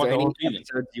 Is there any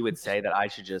episodes you would say that I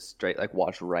should just straight like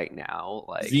watch right now?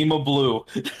 Like Zima Blue.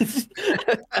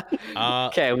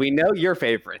 Okay, we know your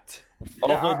favorite.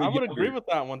 Yeah, I would agree with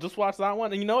that one. Just watch that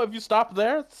one, and if you stop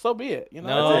there, so be it.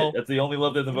 No, that's the only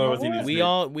love that the vote was.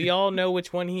 We all know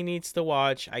which one he needs to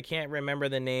watch. I can't remember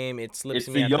the name. It slips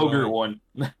me. It's the yogurt one.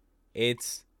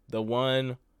 It's the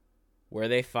one where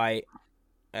they fight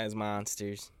as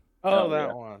monsters. Oh,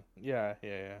 that one. Yeah.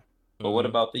 But what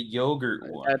about the yogurt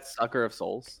one? That's Sucker of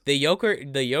Souls. The yogurt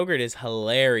is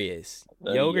hilarious.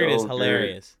 Yogurt is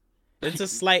hilarious. It's a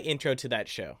slight intro to that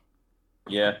show.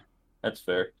 Yeah, that's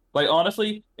fair. Like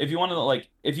honestly, if you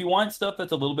want stuff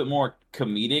that's a little bit more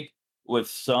comedic, with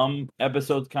some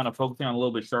episodes kind of focusing on a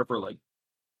little bit sharper, like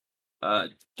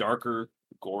darker,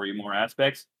 gory more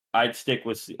aspects, I'd stick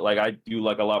with I do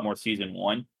like a lot more season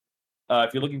 1.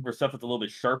 If you're looking for stuff that's a little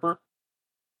bit sharper,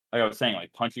 like I was saying,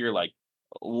 like punchier, like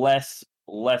less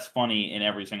funny in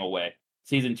every single way.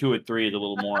 Season 2 and 3 is a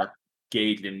little more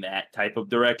gauged in that type of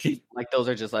direction. Like those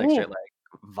are just like straight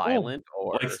violent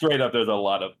or like straight up. There's a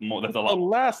lot of more. There's a lot. The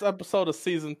last episode of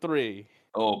season 3.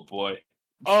 Oh boy.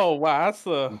 Oh wow, that's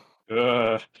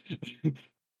yeah.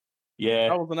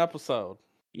 That was an episode.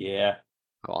 Yeah.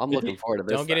 Oh, I'm looking forward to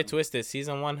this. Don't get it twisted.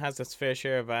 Season 1 has its fair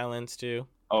share of violence too.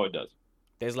 Oh, it does.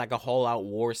 There's like a whole out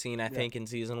war scene, I think, in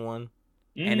season 1,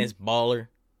 and it's baller.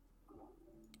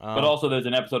 But also, there's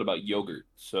an episode about yogurt.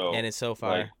 So and it's so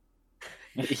fire.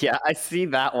 Yeah, I see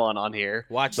that one on here.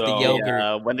 Watch the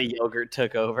yogurt. When the yogurt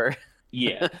took over.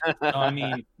 Yeah. No, I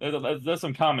mean, there's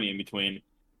some comedy in between.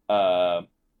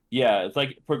 Yeah, it's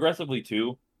like progressively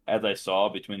too, as I saw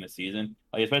between the season,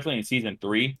 like especially in season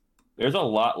 3, there's a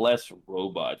lot less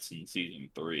robots in season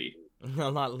 3. A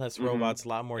lot less Mhm. robots, a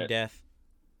lot more Yeah. death.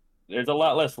 There's a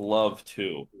lot less love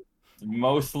too.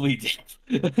 Mostly death.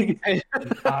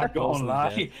 Not gonna Mostly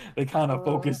lie, they kind of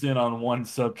focus in on one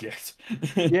subject.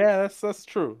 Yeah, that's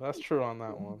true. That's true on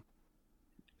that one.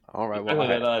 All right, Especially well,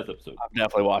 that last episode. I'm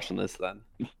definitely watching this then.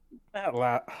 That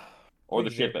la- Or the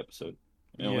Pretty ship good. episode.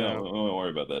 You know, Yeah. we don't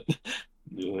worry about that.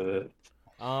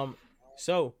 Yeah.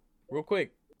 So real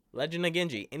quick, Legend of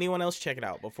Genji. Anyone else check it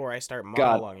out before I start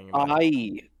God, monologuing about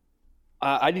it?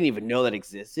 I didn't even know that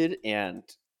existed, and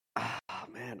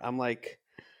man, I'm like,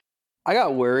 I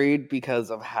got worried because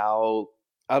of how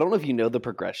I don't know if you know the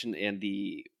progression and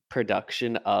the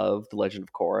production of The Legend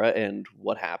of Korra and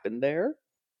what happened there,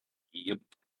 Yep.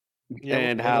 Yeah,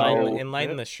 and Enlighten, how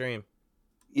enlighten the stream.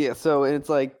 yeah. So it's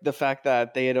like the fact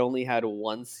that they had only had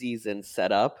one season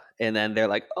set up, and then they're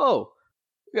like, oh,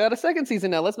 we got a second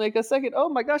season now. Let's make a second. Oh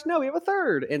my gosh, now we have a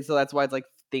third, and so that's why it's like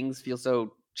things feel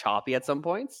so choppy at some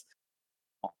points.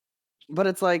 But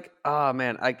it's like, oh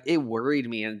man, it worried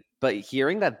me, but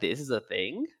hearing that this is a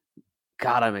thing,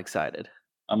 God, I'm excited.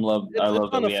 I love it's that we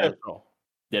have unofficial.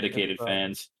 dedicated It's,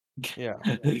 fans. Yeah.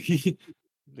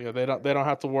 Yeah, they don't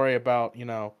have to worry about,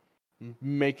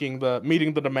 meeting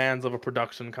the demands of a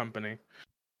production company.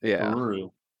 Yeah. For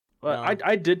real. But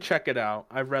I did check it out.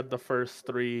 I read the first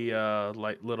 3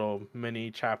 like little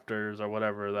mini chapters or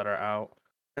whatever that are out,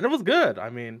 and it was good. I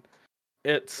mean,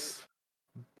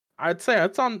 I'd say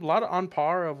it's on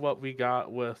par of what we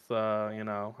got with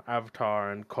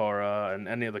Avatar and Korra and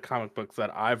any of the comic books that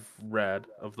I've read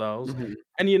of those. Mhm.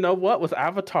 And you know what? With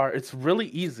Avatar, it's really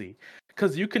easy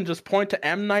because you can just point to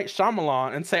M. Night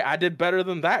Shyamalan and say I did better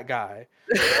than that guy.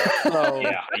 So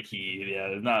Yeah,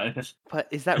 it's not. But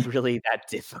is that really that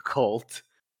difficult?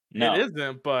 No. it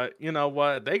isn't. But you know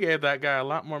what? They gave that guy a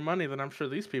lot more money than I'm sure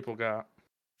these people got.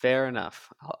 Fair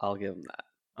enough. I'll give them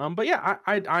that. But yeah,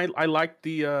 I like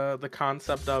the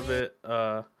concept of it.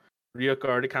 Ryuka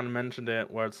already kind of mentioned it,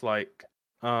 where it's like,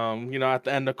 at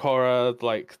the end of Korra,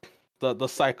 like the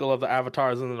cycle of the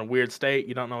avatars is in a weird state.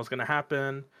 You don't know what's gonna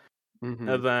happen,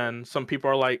 Mhm. and then some people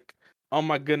are like, "Oh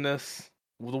my goodness,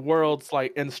 the world's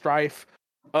like in strife.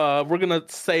 We're gonna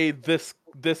say this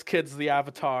kid's the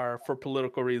avatar for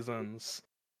political reasons,"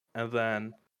 and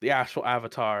then the actual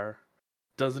avatar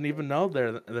doesn't even know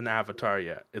they're an avatar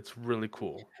yet. It's really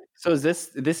cool. So is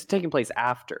this taking place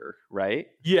after, right?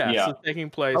 Yes, Yeah. it's taking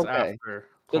place Okay. after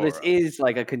So this Korra. is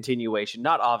like a continuation,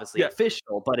 not obviously Yeah.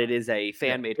 official, but it is a Yeah,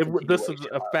 fan made. this is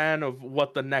a fan of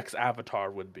what the next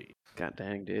avatar would be. God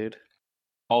dang, dude.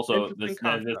 Also, Interesting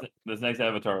concept. this next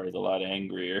Avatar is a lot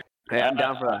angrier. Hey, I'm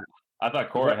down for that. I thought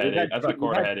Korra had it. I thought We've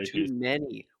Korra had had too issues.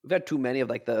 many. We've had too many of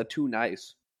like the too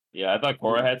nice. Yeah, I thought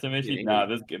Korra had some issues. Yeah. Nah,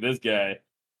 this guy,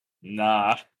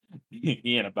 nah, he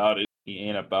ain't about it. He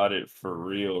ain't about it for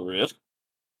real, real.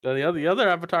 The other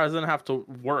avatars didn't have to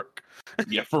work.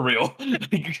 Yeah, for real.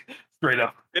 Straight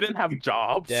up. They didn't have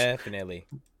jobs. Definitely.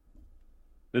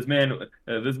 This man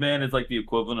is like the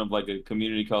equivalent of like a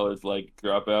community college like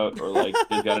dropout, or like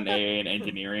just got an AA in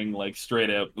engineering, like straight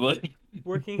up, like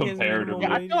Working his comparatively. Yeah,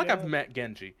 I minimum feel like wage I've job. met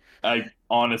Genji. I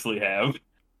honestly have.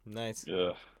 Nice.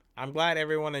 Ugh. I'm glad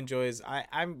everyone enjoys.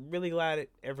 I'm really glad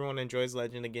everyone enjoys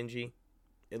Legend of Genji.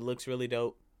 It looks really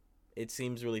dope. It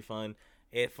seems really fun.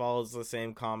 It follows the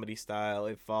same comedy style.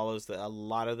 It follows a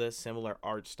lot of the similar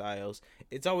art styles.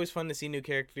 It's always fun to see new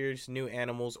characters, new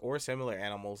animals, or similar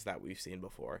animals that we've seen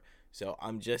before. So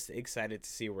I'm just excited to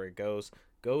see where it goes.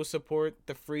 Go support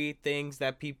the free things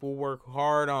that people work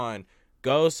hard on.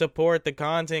 Go support the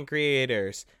content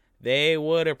creators. They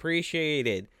would appreciate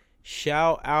it.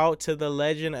 Shout out to the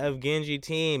Legend of Genji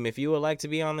team. If you would like to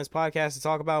be on this podcast to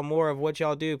talk about more of what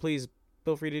y'all do, please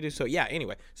feel free to do so. Yeah,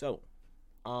 anyway. So,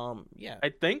 yeah. I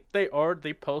think they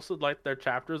posted like their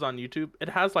chapters on YouTube. It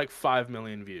has like 5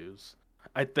 million views.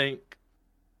 I think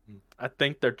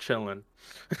they're chilling.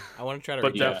 I want to try to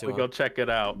But reach out to definitely them. go check it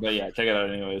out. But yeah, check it out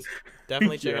anyways.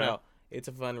 Definitely check it Yeah. out. It's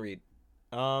a fun read.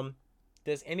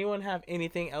 Does anyone have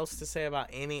anything else to say about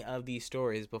any of these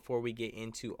stories before we get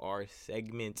into our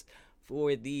segment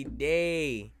for the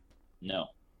day? No.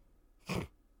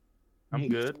 I'm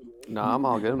good. No, I'm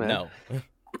all good, man. No.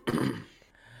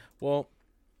 Well,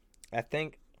 I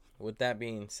think with that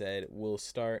being said, we'll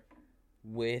start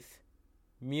with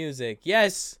music.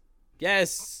 Yes.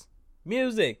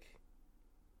 Music.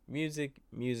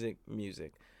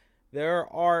 There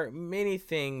are many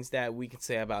things that we can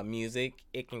say about music.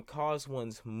 It can cause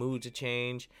one's mood to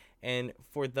change, and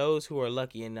for those who are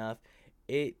lucky enough,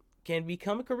 it can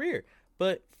become a career.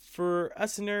 But for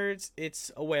us nerds,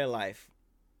 it's a way of life.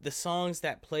 The songs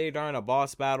that play during a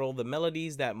boss battle, the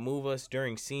melodies that move us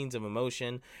during scenes of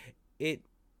emotion, it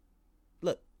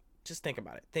look, just think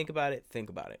about it. Think about it. Think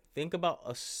about it. Think about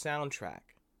a soundtrack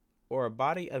or a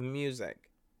body of music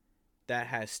that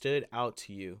has stood out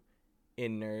to you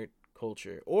in nerd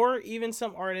culture, or even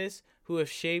some artists who have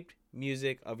shaped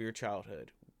music of your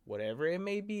childhood. Whatever it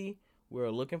may be,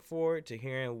 we're looking forward to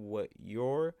hearing what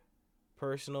your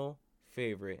personal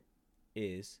favorite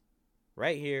is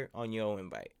right here on Yo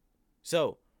Invite.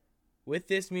 So, with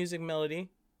this music melody,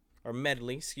 or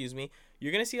medley, excuse me,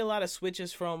 you're going to see a lot of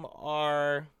switches from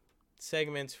our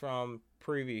segments from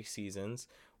previous seasons.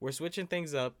 We're switching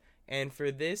things up, and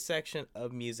for this section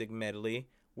of music medley,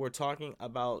 we're talking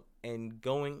about and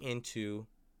going into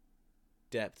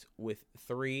depth with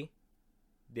 3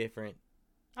 different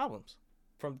albums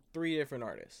from 3 different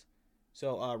artists.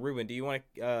 So, Ruben, do you want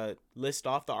to list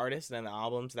off the artists and the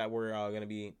albums that we're going to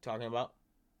be talking about?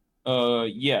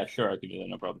 Yeah, sure, I can do that,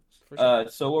 no problem. For sure.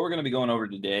 So what we're gonna be going over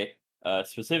today,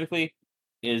 specifically,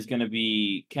 is gonna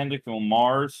be Kendrick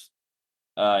Lamar's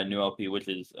new LP, which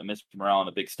is Mr. Morale and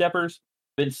the Big Steppers,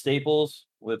 Vince Staples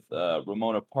with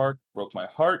Ramona Park, Broke My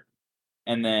Heart,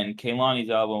 and then Kehlani's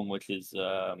album, which is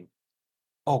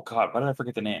oh god, why did I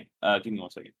forget the name? Give me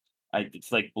 1 second.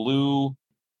 It's like Blue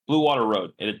Water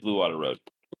Road. It is Blue Water Road.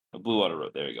 Blue Water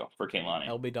Road. There you go for Kehlani.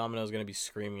 LB Domino's gonna be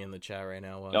screaming in the chat right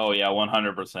now. Oh yeah,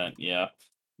 100%. Yeah,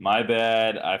 my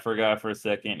bad. I forgot for a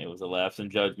second. It was a lapse in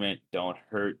judgment. Don't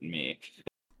hurt me.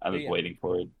 I was waiting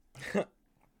for it.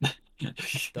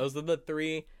 Those are the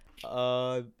 3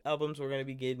 albums we're gonna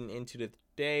be getting into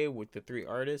today with the 3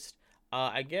 artists.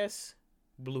 I guess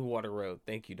Blue Water Road.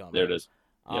 Thank you, Domino. There it is.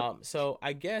 Yep. So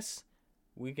I guess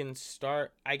we can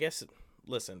start.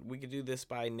 Listen, we could do this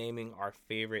by naming our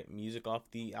favorite music off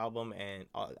the album and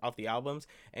off the albums,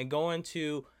 and go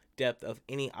into depth of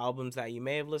any albums that you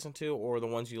may have listened to or the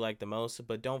ones you like the most.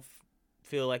 But don't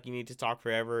feel like you need to talk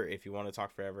forever. If you want to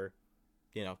talk forever,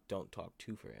 don't talk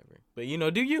too forever. But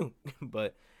do you?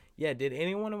 But yeah, did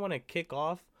anyone want to kick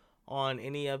off on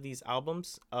any of these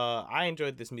albums? I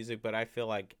enjoyed this music, but I feel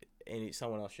like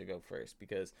someone else should go first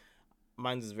because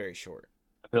mine is very short.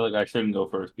 I feel like I shouldn't go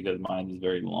first because mine is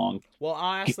very long. Well,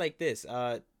 I'll ask like this.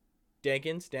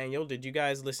 Daniel, did you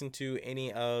guys listen to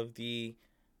any of the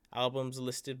albums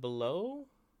listed below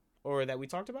or that we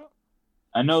talked about?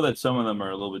 I know that some of them are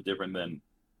a little bit different than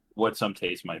what some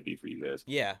taste might be for you guys.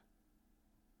 Yeah.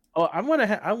 Oh,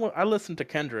 I listened to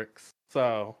Kendrick's,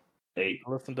 so Hey,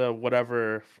 I listened to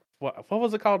whatever. What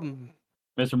was it called?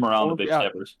 Mr. Morale and the Big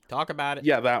Steppers. Talk about it.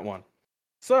 Yeah, that one.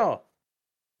 So,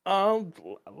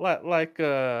 like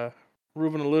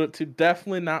Ruben alluded to,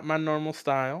 definitely not my normal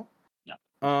style.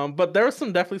 No. But there were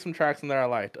definitely some tracks in there I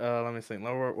liked. Let me think.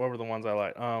 What were the ones I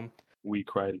liked? We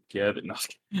Cry Together.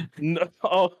 No.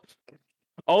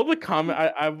 All the comment.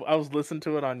 I was listening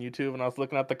to it on YouTube and I was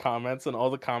looking at the comments and all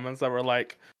the comments that were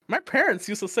like, my parents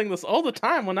used to sing this all the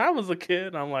time when I was a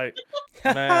kid. I'm like,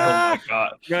 man, oh my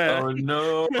god. man. Oh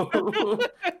no.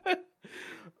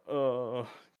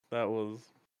 That was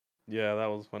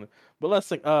funny. But let's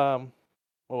think. What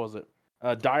was it?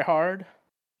 Die Hard.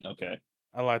 Okay.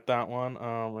 I like that one.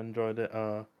 Enjoyed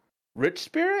it. Rich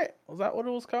Spirit, was that what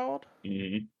it was called?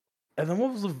 Mm-hmm. And then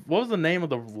what was the name of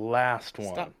the last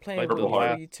one? Stop playing like with Purple me.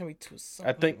 Heart. You tell me to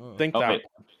I think Okay. that.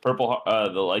 Purple.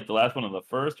 The last one of the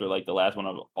first, or like the last one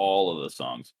of all of the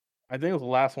songs. I think it was the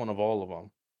last one of all of them.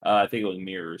 I think it was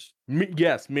Mirrors.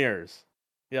 Yes, Mirrors.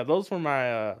 Yeah, those were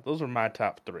my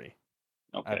top 3.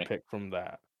 Okay. I picked from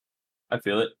that. I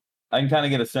feel it. I can kind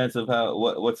of get a sense of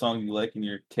what song you like in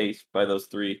your taste by those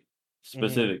 3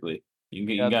 specifically.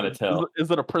 You gotta tell.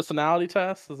 Is it a personality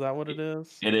test? Is that what it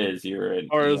is? It is. You're an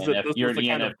Or is ENF, it you're an the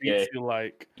kind of ENFJ. beats you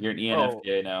like? You're an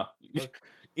ENFJ now.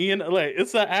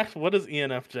 It's that actual. What is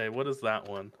ENFJ? What is that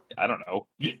one? I don't know.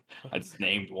 I just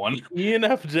named one.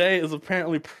 ENFJ is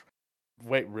apparently.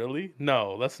 Wait, really?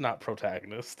 No, that's not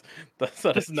protagonist.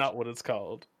 That is not what it's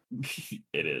called.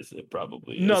 It is. It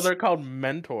probably is. No, they're called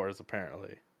mentors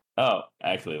apparently. Oh,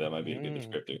 actually, that might be a good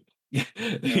descriptor.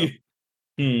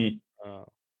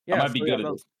 Yeah, I might be good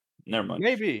at this. Never mind.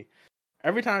 Maybe.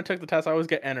 Every time I took the test, I always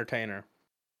get entertainer.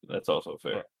 That's also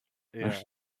fair. Yeah,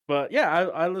 but yeah,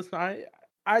 I listen.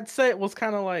 I'd say it was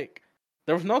kind of like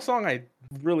there was no song I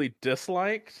really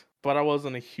disliked, but I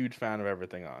wasn't a huge fan of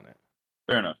everything on it.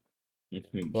 Fair enough. A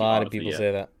lot of people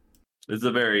say that. This is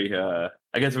a very. I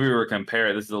guess if we were to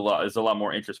compare, this is a lot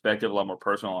more introspective, a lot more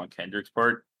personal on Kendrick's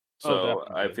part. So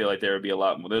I feel like there would be a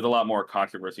lot more. There's a lot more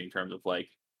controversy in terms of like,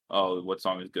 oh, what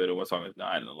song is good and what song is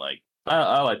not, and like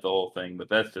I like the whole thing, but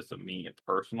that's just a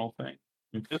personal thing.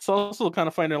 It's also kind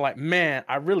of funny. They're like, man,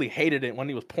 I really hated it when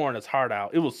he was pouring his heart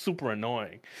out. It was super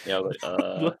annoying. Yeah,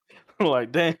 like,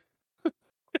 Like, dang. oh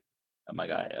my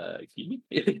god, excuse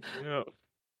me. Yeah.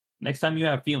 Next time you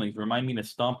have feelings, remind me to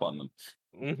stomp on them.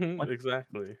 What?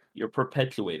 Exactly. You're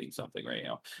perpetuating something right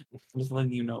now. I'm just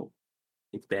letting you know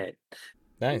it's bad.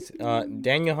 Nice.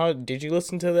 Daniel, how did you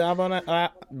listen to the album?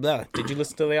 Did you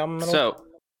listen to the album at all?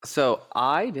 So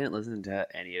I didn't listen to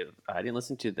I didn't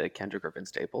listen to the Kendrick or Vince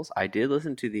Staples. I did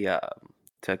listen to the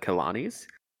to Kalani's,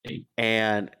 Hey.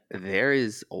 and there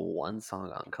is one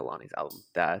song on Kalani's album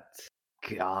that,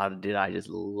 God, did I just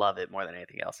love it more than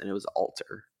anything else, and it was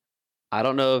Alter. I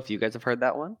don't know if you guys have heard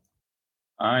that one,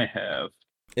 I have.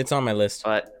 It's on my list.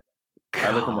 but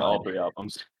I listened to all God, 3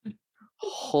 albums.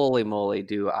 holy moly,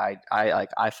 dude!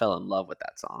 I fell in love with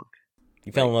that song.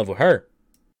 You fell in love with her.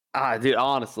 Dude,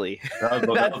 honestly, That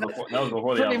was that's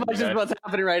before the pretty album. much is Guys. what's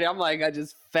happening right now. I'm like, I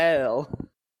just fell.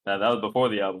 That was before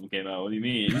the album came out. What do you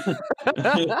mean? What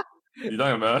are you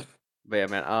talking about? But yeah,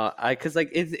 man, cause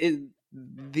like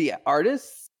the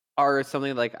artists are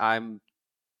something like I'm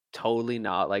totally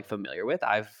not like familiar with.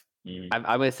 I'm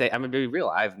gonna say, I'm gonna be real.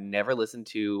 I've never listened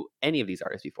to any of these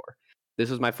artists before. This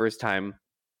was my first time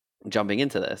jumping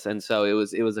into this, and so it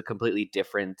was a completely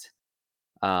different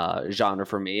genre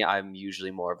for me. I'm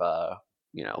usually more of a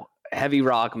heavy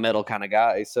rock metal kind of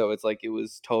guy, so it's like it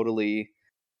was totally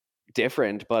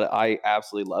different, but I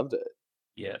absolutely loved it.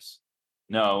 Yes.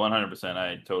 No, 100%.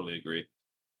 I totally agree.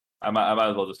 I might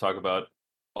as well just talk about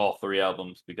all 3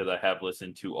 albums because I have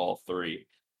listened to all 3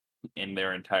 in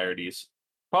their entireties,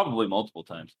 probably multiple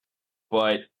times.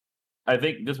 But I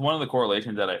think just one of the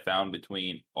correlations that I found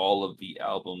between all of the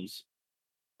albums,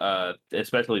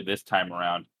 especially this time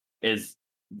around, is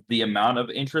the amount of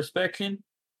introspection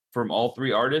from all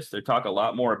 3 artists. They talk a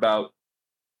lot more about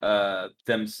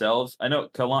themselves. I know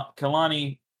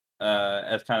Kalani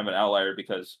as kind of an outlier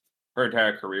because her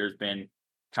entire career has been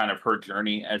kind of her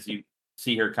journey. As you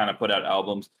see her kind of put out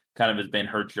albums, kind of has been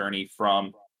her journey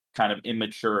from kind of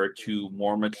immature to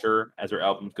more mature as her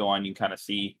albums go on. You kind of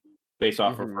see based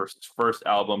off her first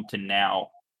album to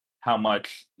now how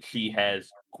much she has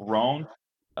grown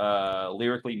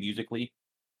lyrically, musically,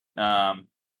 and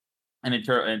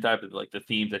in type of like the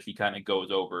themes that she kind of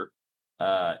goes over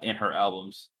in her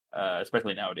albums,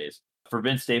 especially nowadays. For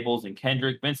Vince Staples and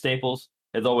Kendrick, Vince Staples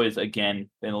has always again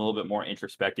been a little bit more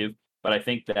introspective, but I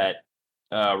think that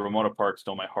Ramona Park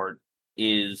Stole My Heart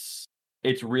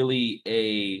it's really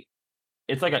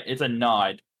it's a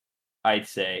nod, I'd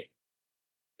say.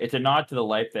 It's a nod to the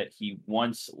life that he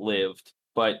once lived,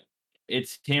 but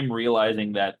it's him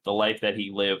realizing that the life that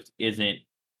he lived isn't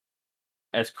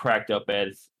as cracked up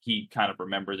as he kind of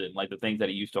remembers it. Like the things that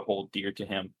he used to hold dear to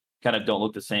him kind of don't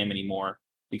look the same anymore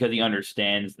because he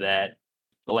understands that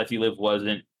the life he lived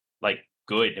wasn't like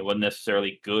good. It wasn't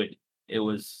necessarily good. It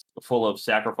was full of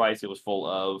sacrifice. It was full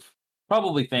of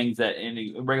probably things that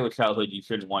in a regular childhood you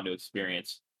shouldn't want to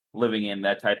experience living in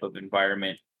that type of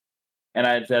environment. And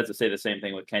I had to say the same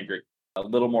thing with Kendrick. A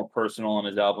little more personal on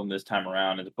his album this time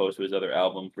around as opposed to his other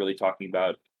albums, really talking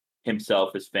about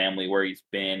himself, his family, where he's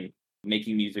been,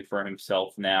 making music for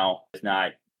himself now. Is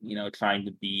not, trying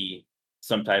to be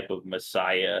some type of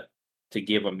messiah to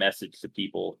give a message to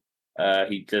people.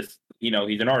 He just,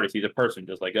 he's an artist. He's a person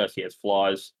just like us. He has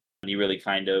flaws. And he really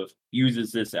kind of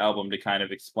uses this album to kind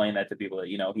of explain that to people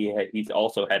that, he's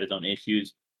also had his own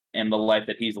issues and the life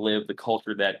that he's lived, the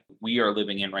culture that we are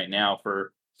living in right now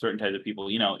for certain types of people,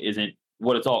 isn't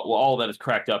what it's all that is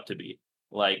cracked up to be.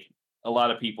 Like a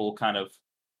lot of people kind of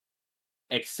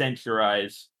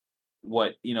accenturize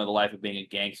what, the life of being a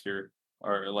gangster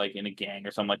or like in a gang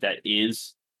or something like that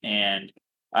is. And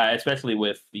especially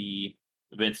with the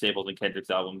Vince Staples and Kendrick's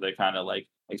albums, they kind of like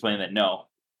explain that no,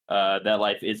 that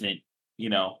life isn't,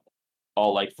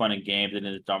 all like fun and games and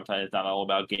it's dramatized. It's not all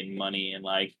about getting money and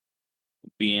like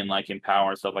being like in power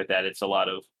and stuff like that. It's a lot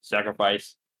of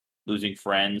sacrifice, losing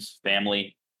friends,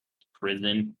 family,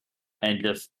 prison, and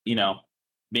just,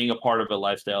 being a part of a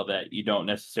lifestyle that you don't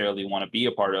necessarily want to be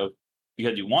a part of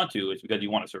because you want to, it's because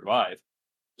you want to survive.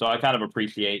 So I kind of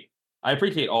appreciate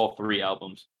all 3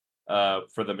 albums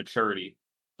for the maturity,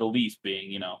 the least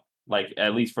being, like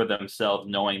at least for themselves,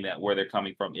 knowing that where they're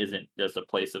coming from isn't just a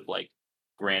place of like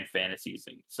grand fantasies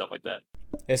and stuff like that.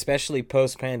 Especially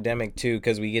post-pandemic too,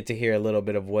 because we get to hear a little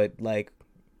bit of what like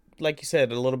you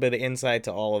said, a little bit of insight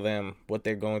to all of them, what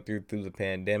they're going through the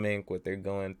pandemic, what they're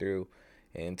going through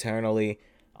internally.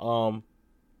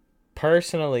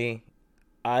 Personally,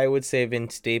 I would say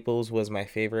Vince Staples was my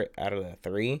favorite out of the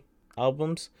 3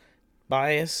 albums.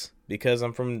 Bias because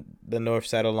I'm from the north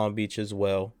side of Long Beach as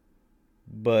well,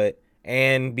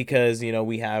 and because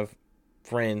we have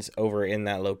friends over in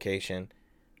that location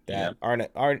that Yeah.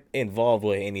 aren't involved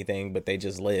with anything, but they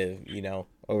just live,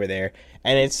 over there.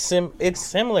 And it's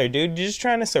similar, dude. You're just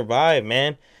trying to survive,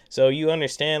 man. So you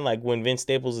understand, like, when Vince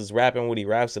Staples is rapping what he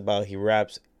raps about, he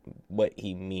raps what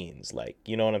he means. Like,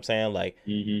 you know what I'm saying? Like,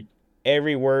 Mm-hmm.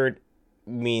 every word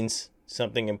means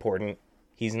something important.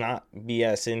 He's not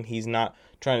BSing. He's not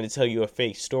trying to tell you a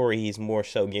fake story. He's more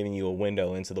so giving you a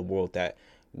window into the world that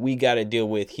we got to deal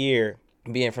with here,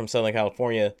 being from Southern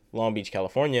California, Long Beach,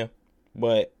 California.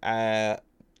 But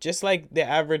just like the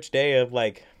average day of,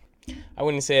 like, I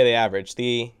wouldn't say the average,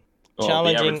 the Well,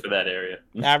 challenging the average for that area.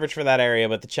 average for that area,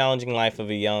 but the challenging life of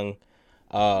a young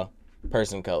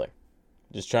person of color,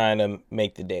 just trying to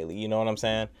make the daily. You know what I'm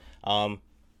saying?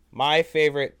 My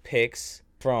favorite picks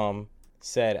from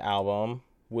said album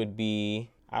would be,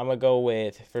 I'm gonna go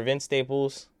with, for Vince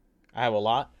Staples, I have a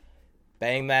lot.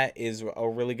 Bang That is a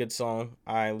really good song.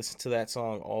 I listen to that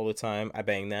song all the time. I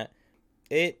bang that.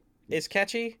 It is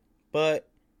catchy, but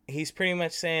he's pretty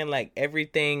much saying, like,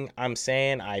 everything I'm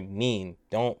saying I mean.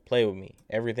 Don't play with me.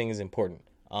 Everything is important.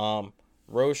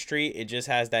 Rose Street, it just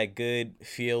has that good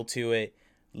feel to it.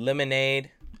 Lemonade,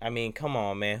 I mean, come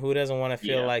on, man. Who doesn't want to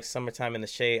feel Yeah. like summertime in the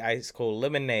shade, ice cold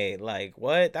lemonade? Like,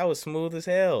 what? That was smooth as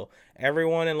hell.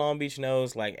 Everyone in Long Beach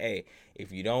knows, like, hey,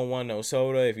 if you don't want no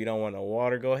soda, if you don't want no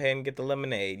water, go ahead and get the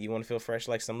lemonade. You want to feel fresh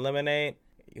like some lemonade?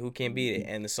 Who can beat it?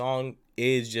 And the song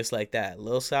is just like that. A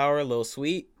little sour, a little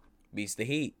sweet, beats the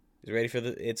heat.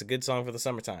 It's a good song for the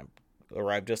summertime.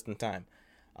 Arrived just in time.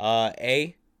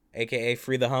 AKA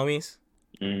Free the Homies.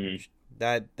 Mm-hmm.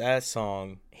 That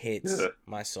song hits Yeah.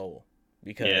 my soul,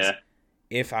 because Yeah.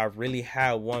 if I really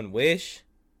had one wish,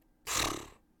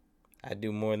 I'd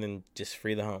do more than just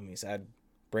free the homies. I'd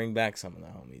bring back some of the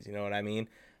homies. You know what I mean?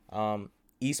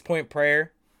 East Point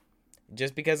Prayer,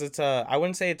 just because it's I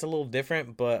wouldn't say it's a little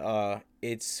different, but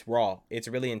it's raw. It's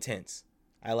really intense.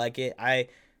 I like it. I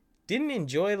didn't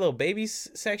enjoy Lil Baby's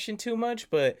section too much,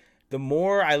 but the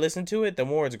more I listen to it, the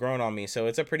more it's grown on me. So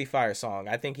it's a pretty fire song.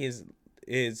 I think his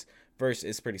verse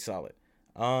is pretty solid.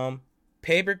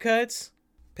 Paper Cuts.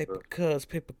 Paper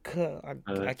cut.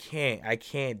 I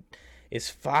can't. It's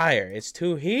fire. It's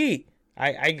too heat.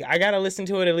 I gotta listen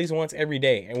to it at least once every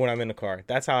day, and when I'm in the car.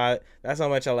 That's how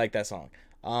much I like that song.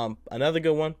 Another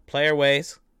good one, Player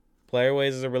Ways. Player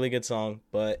Ways is a really good song,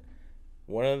 but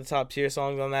one of the top tier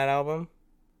songs on that album,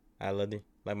 I Love You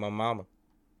Like My Mama.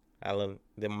 I love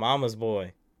the Mama's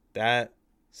Boy. That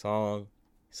song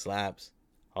slaps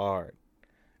hard.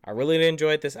 I really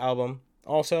enjoyed this album.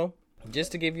 Also,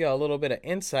 just to give you a little bit of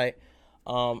insight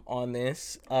on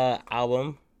this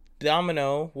album,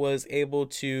 Domino was able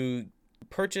to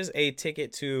purchase a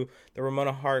ticket to the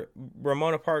Ramona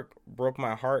Park Broke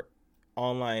My Heart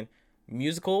online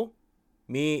musical.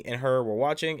 Me and her were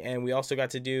watching, and we also got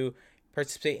to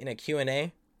participate in a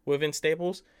Q&A with Vince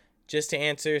Staples, just to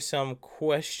answer some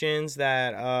questions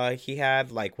that he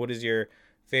had, like, what is your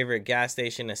favorite gas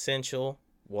station essential?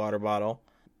 Water bottle.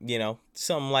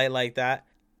 Something light like that.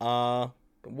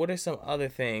 What are some other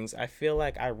things? I feel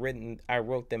like I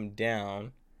wrote them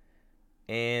down,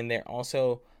 and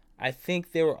I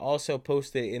think they were also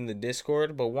posted in the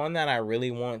Discord. But one that I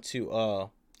really want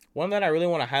to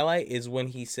highlight is when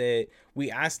he said,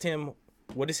 we asked him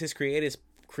what is his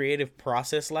creative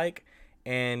process like,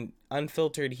 and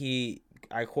unfiltered,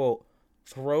 I quote,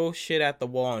 throw shit at the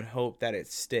wall and hope that it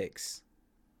sticks.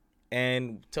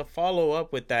 And to follow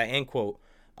up with that, end quote.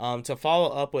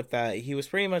 He was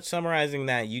pretty much summarizing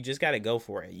that you just got to go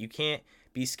for it. You can't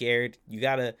be scared. You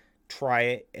got to try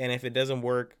it. And if it doesn't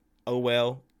work, oh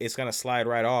well, it's going to slide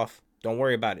right off. Don't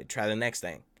worry about it. Try the next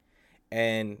thing.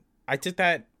 And I took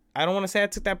that, I don't want to say I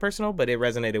took that personal, but it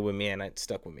resonated with me and it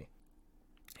stuck with me.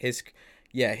 His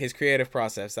creative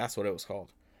process, that's what it was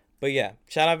called. But yeah,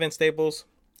 shout out Vince Staples.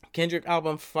 Kendrick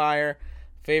album fire.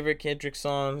 Favorite Kendrick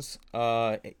songs,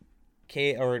 I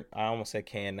almost said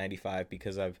KN95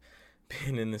 because I've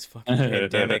been in this fucking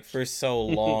pandemic for so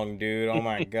long, dude. Oh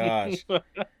my gosh.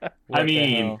 I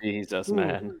mean, Jesus,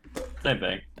 man. same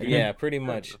thing. Yeah, pretty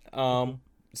much.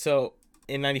 So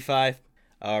in 95,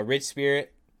 Rich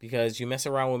Spirit, because you mess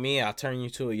around with me, I'll turn you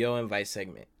to a Yo Invite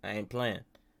segment. I ain't playing.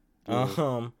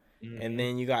 And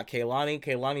then you got Kehlani.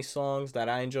 Kehlani's songs that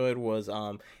I enjoyed was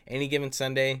Any Given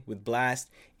Sunday with Blast.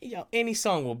 Yo, any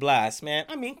song will Blast, man.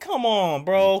 I mean, come on,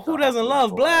 bro. Who doesn't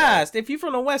love Blast? If you're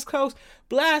from the West Coast,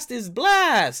 Blast is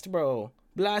Blast, bro.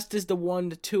 Blast is the 1,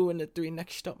 the 2, and the 3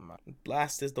 next up.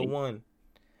 Blast is the one.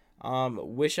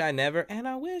 Wish I Never, and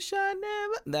I Wish I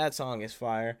Never. That song is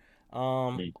fire.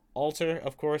 Alter,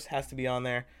 of course, has to be on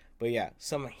there. But yeah,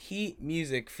 some heat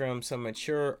music from some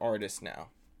mature artists now.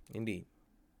 Indeed.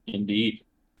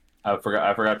 I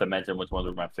forgot to mention which ones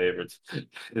were my favorites.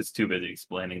 It's too busy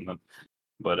explaining them.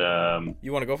 But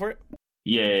You want to go for it?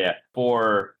 yeah.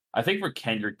 I think for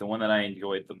Kendrick, the one that I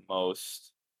enjoyed the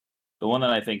most, the one that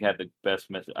I think had the best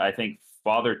message, I think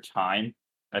Father Time,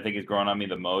 I think has grown on me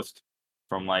the most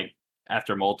from like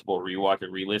after multiple rewatch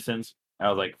and re-listens. I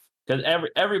was like, because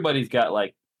everybody's got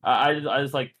like I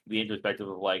just like the introspective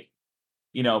of like,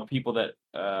 people that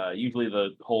usually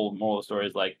the whole moral of the story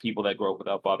is like people that grow up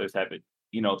without fathers have it,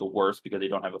 the worst because they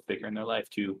don't have a figure in their life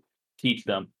to teach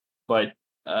them. But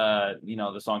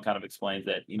the song kind of explains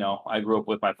that, I grew up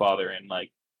with my father and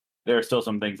like there are still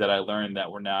some things that I learned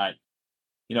that were not,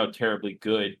 terribly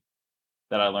good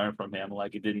that I learned from him.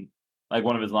 Like it didn't like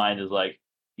one of his lines is like,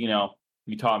 you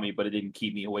taught me, but it didn't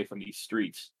keep me away from these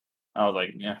streets. I was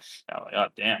like, yeah, I was like, oh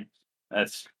damn.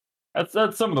 That's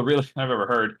that's some of the realest I've ever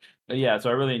heard. But yeah, so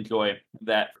I really enjoy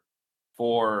that.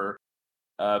 For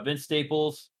Vince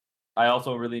Staples, I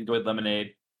also really enjoyed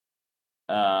Lemonade.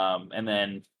 And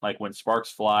then like When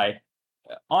Sparks Fly.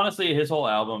 Honestly, his whole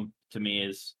album to me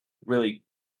is really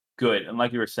good. And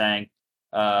like you were saying,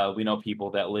 we know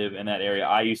people that live in that area.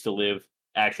 I used to live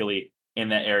actually in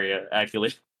that area.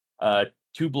 Actually,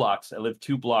 2 blocks. I live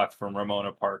 2 blocks from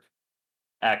Ramona Park.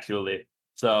 Actually,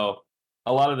 so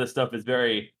a lot of this stuff is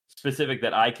very specific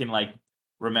that I can like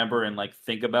remember and like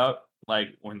think about. Like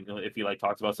when if he like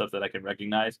talks about stuff that I can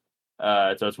recognize.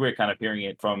 So it's weird kind of hearing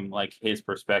it from like his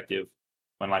perspective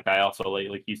when like I also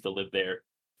like used to live there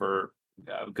for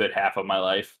a good half of my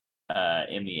life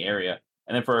in the area.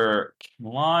 And then for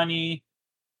Kehlani,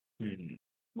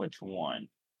 which one?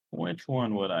 Which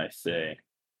one would I say?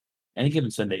 Any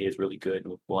Given Sunday is really good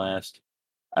with Blast.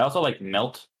 I also like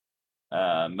Melt.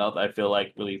 Melt, I feel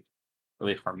like really,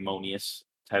 really harmonious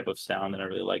type of sound, and I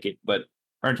really like it. But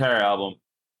her entire album,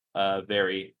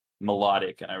 very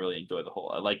melodic, and I really enjoy the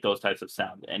whole. I like those types of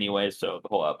sound anyway, so the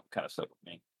whole album kind of stuck with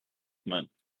me. But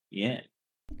yeah,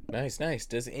 Nice, nice.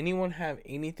 Does anyone have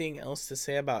anything else to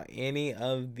say about any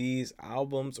of these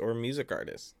albums or music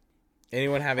artists?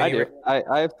 Anyone have I any? do.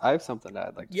 I have something that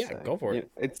I'd like to Yeah, say. go for it.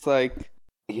 It's like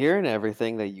hearing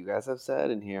everything that you guys have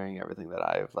said and hearing everything that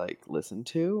I've like listened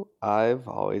to. I've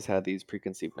always had these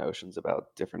preconceived notions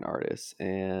about different artists,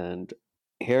 and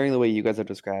hearing the way you guys have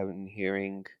described and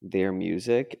hearing their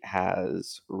music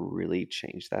has really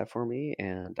changed that for me,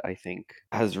 and I think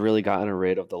has really gotten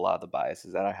rid of a lot of the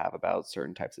biases that I have about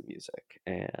certain types of music.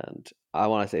 And I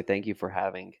want to say thank you for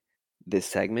having this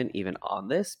segment even on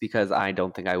this, because I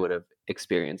don't think I would have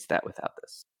experienced that without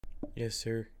this. Yes,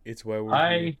 sir. It's why we're here.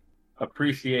 I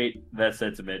appreciate that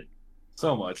sentiment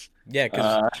so much. Yeah,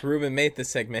 because Ruben made the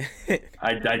segment.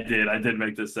 I did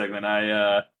make this segment.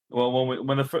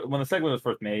 When the segment was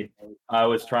first made, I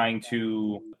was trying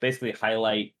to basically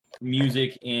highlight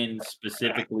music in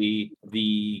specifically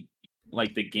the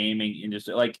gaming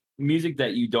industry, like music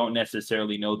that you don't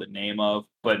necessarily know the name of,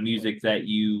 but music that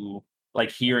you like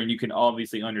hear and you can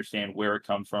obviously understand where it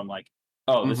comes from. Like,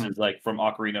 oh, this is like from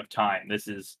Ocarina of Time. This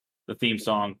is the theme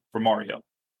song for Mario.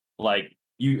 Like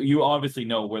you obviously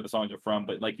know where the songs are from,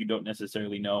 but like you don't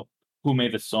necessarily know who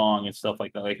made the song and stuff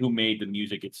like that, like who made the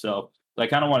music itself. So I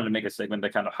kind of wanted to make a segment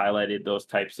that kind of highlighted those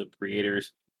types of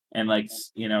creators and like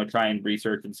try and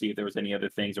research and see if there was any other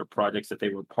things or projects that they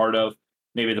were part of.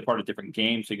 Maybe they're part of different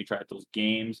games, so you can try out those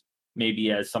games.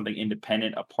 Maybe as something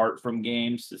independent apart from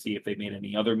games to see if they made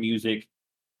any other music,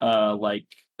 like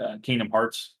Kingdom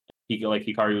Hearts, like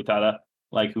Hikaru Utada,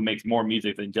 like who makes more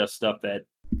music than just stuff that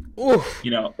Oof.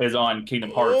 is on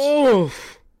Kingdom Hearts.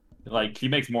 Oof. Like he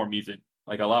makes more music,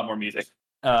 like a lot more music.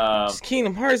 It's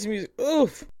Kingdom Hearts music.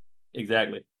 Oof.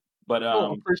 Exactly. But I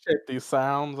don't appreciate these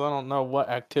sounds. I don't know what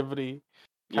activity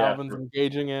Calvin's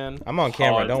engaging in. I'm on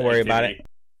camera. Don't worry about it.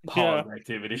 Pause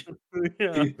activity.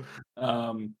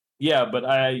 Yeah. Yeah, but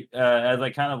I as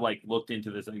I kind of like looked into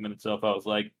the segment itself, I was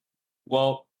like,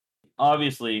 well,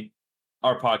 obviously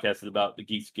our podcast is about the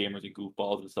geeks, gamers, and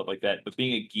goofballs and stuff like that. But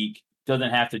being a geek doesn't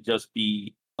have to just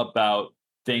be about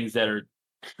things that are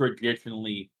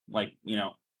traditionally like,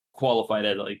 qualified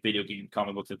as like video game,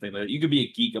 comic books, and things like that. You could be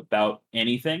a geek about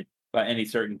anything, about any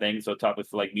certain thing. So topics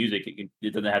for like music, it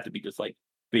doesn't have to be just like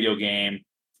video game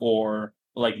or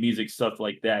like music stuff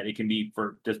like that. It can be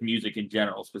for just music in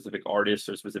general, specific artists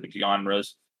or specific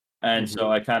genres. And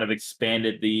so I kind of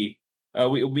expanded the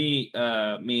me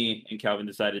and Calvin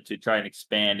decided to try and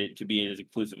expand it to be as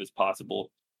inclusive as possible,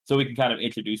 so we can kind of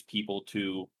introduce people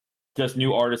to just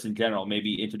new artists in general.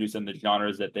 Maybe introduce them to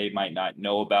genres that they might not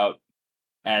know about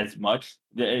as much,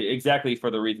 exactly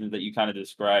for the reasons that you kind of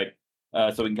described.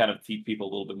 So we can kind of teach people a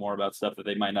little bit more about stuff that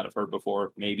they might not have heard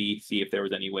before. Maybe see if there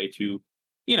was any way to,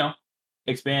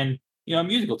 expand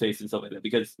musical taste and stuff like that.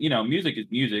 Because music is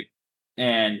music,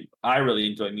 and I really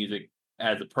enjoy music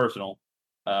as a personal,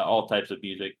 all types of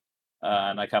music,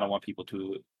 and I kind of want people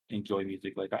to enjoy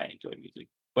music like I enjoy music,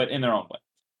 but in their own way.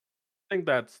 I think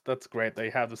that's great that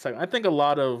you have the segment. I think a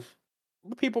lot of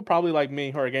people probably like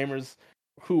me who are gamers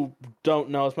who don't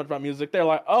know as much about music, they're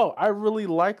like, "Oh, I really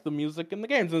like the music in the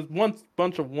games. There's one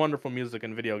bunch of wonderful music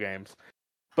in video games."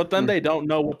 But then they don't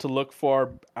know what to look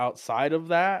for outside of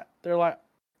that. They're like,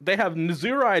 they have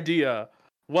zero idea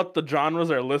what the genres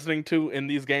they're listening to in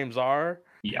these games are.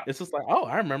 Yeah. It's just like, oh,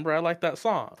 I remember I like that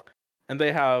song. And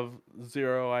they have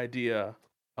zero idea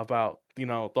about,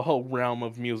 the whole realm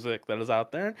of music that is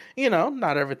out there.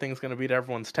 Not everything's going to be to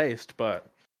everyone's taste, but,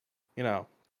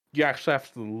 you actually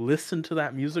have to listen to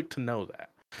that music to know that.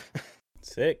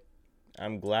 Sick.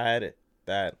 I'm glad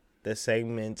that the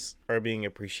segments are being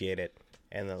appreciated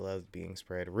and the love's being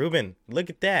spread. Ruben, look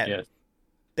at that. Yes.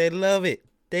 They love it.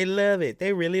 They love it.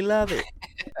 They really love it.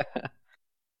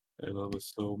 I love it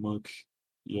so much.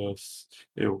 Yes,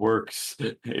 it works.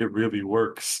 It really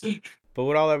works. But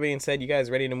with all that being said, you guys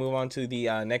ready to move on to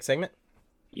the next segment?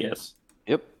 Yes.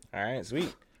 Yep. All right,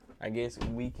 sweet. I guess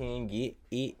we can get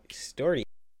it started.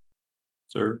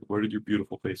 Sir, where did your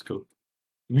beautiful face go?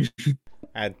 I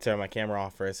had to turn my camera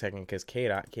off for a second because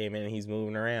K-Dot came in and he's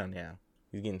moving around now.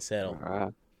 He's getting settled.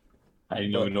 I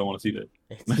don't want to see that.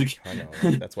 I know.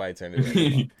 That's why I turned it off.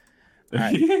 All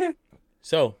right.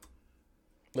 So,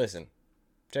 listen.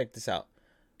 Check this out.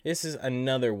 This is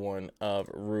another one of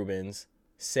Ruben's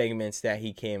segments that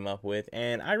he came up with,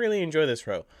 and I really enjoy this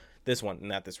row. This one,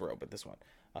 not this row, but this one.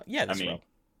 This row.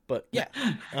 But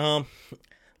yeah.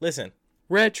 Listen,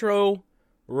 Retro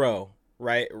Row,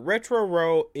 right? Retro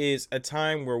Row is a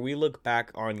time where we look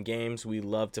back on games we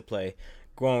love to play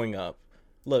growing up.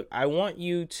 Look, I want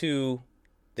you to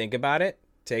think about it.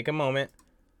 Take a moment.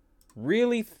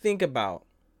 Really think about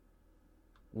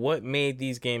what made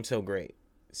these games so great.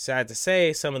 Sad to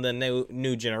say, some of the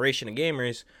new generation of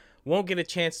gamers won't get a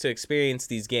chance to experience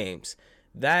these games.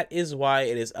 That is why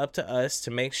it is up to us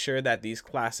to make sure that these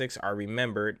classics are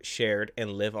remembered, shared,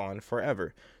 and live on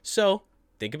forever. So,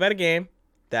 think about a game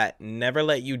that never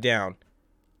let you down.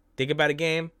 Think about a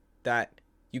game that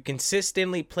you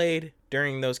consistently played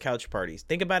during those couch parties.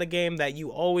 Think about a game that you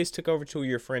always took over to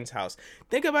your friend's house.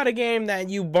 Think about a game that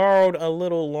you borrowed a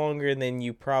little longer than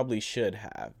you probably should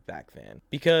have back then.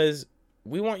 Because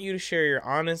we want you to share your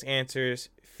honest answers,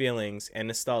 feelings, and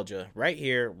nostalgia right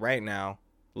here, right now,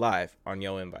 live on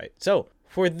Yo Invite. So,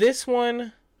 for this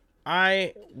one,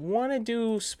 I want to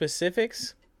do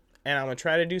specifics, and I'm going to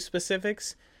try to do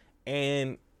specifics,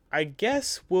 and I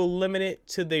guess we'll limit it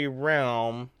to the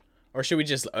realm, or should we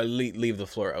just leave the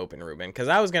floor open, Ruben? Because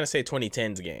I was going to say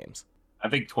 2010s games. I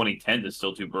think 2010 is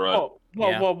still too broad.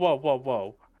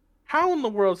 Whoa. How in the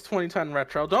world's 2010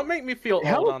 retro? Don't make me feel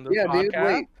old on this podcast. Dude,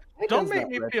 wait. Don't make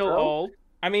me feel old.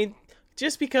 I mean,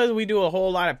 just because we do a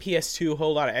whole lot of PS2, a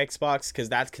whole lot of Xbox, because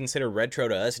that's considered retro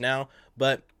to us now.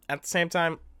 But at the same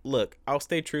time, look, I'll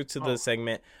stay true to the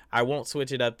segment. I won't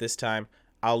switch it up this time.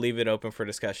 I'll leave it open for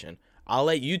discussion. I'll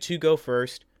let you two go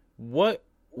first. What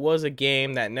was a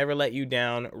game that never let you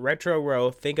down? Retro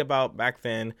Row, think about back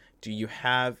then. Do you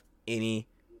have any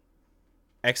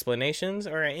explanations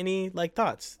or any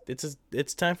thoughts?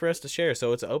 It's time for us to share,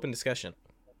 so it's an open discussion.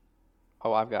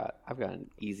 Oh, I've got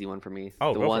an easy one for me.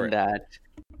 Oh, the one that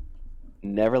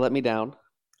never let me down.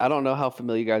 I don't know how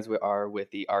familiar you guys are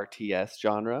with the RTS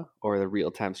genre or the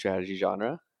real-time strategy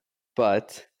genre,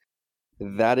 but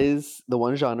that is the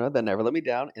one genre that never let me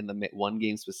down. And the one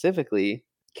game specifically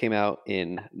came out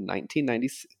in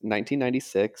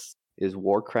 1996 is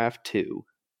Warcraft 2.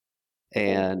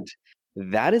 And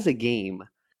that is a game,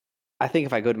 I think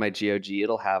if I go to my GOG,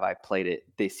 it'll have I played it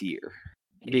this year.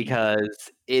 Because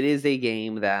it is a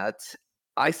game that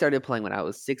I started playing when I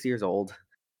was 6 years old.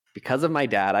 Because of my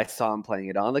dad, I saw him playing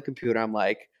it on the computer. I'm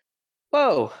like,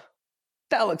 whoa,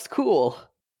 that looks cool.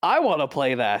 I want to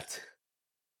play that.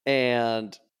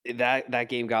 And that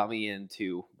game got me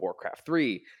into Warcraft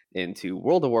 3, into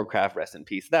World of Warcraft, rest in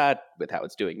peace that, with how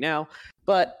it's doing now.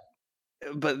 But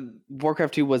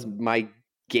Warcraft 2 was my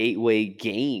gateway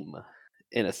game,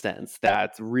 in a sense,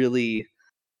 that really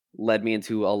led me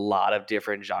into a lot of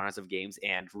different genres of games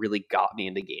and really got me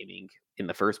into gaming in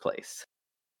the first place.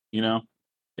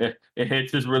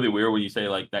 It's just really weird when you say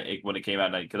that when it came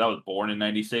out, because I was born in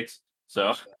 '96,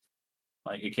 so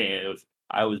I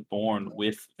was born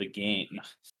with the game.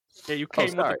 Yeah, you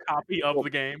came with a copy of the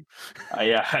game.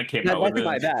 I came out with it. That's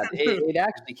my bad. It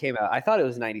actually came out. I thought it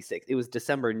was 96. It was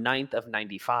December 9th of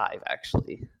 95,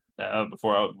 actually.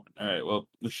 Before I was born. All right, well,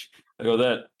 I go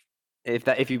that.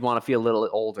 If you want to feel a little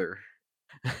older.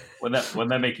 Wouldn't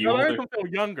that make you No, that older? makes him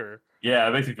feel younger. Yeah,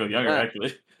 it makes me feel younger Uh,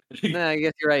 actually. Nah, I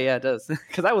guess you're right. Yeah, it does.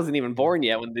 Because I wasn't even born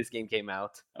yet when this game came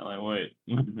out. I'm like, wait.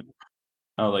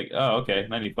 I was like, oh, okay,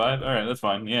 95. All right, that's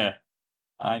fine. Yeah,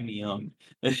 I'm young.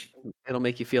 It'll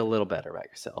make you feel a little better about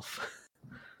yourself.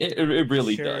 It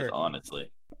really does, Sure. honestly.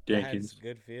 That's Jenkins.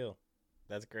 good feel.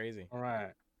 That's crazy. All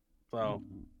right. So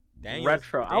Daniels,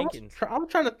 retro. Jenkins. I'm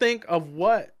trying to think of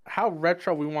how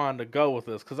retro we wanted to go with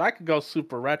this because I could go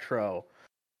super retro,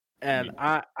 and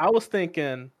I was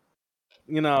thinking,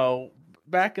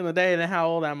 back in the day, they didn't have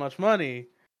all that much money.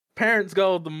 Parents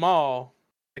go to the mall,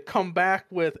 they come back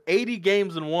with 80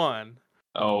 games in one.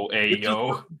 Oh,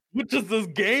 ayo. Which is this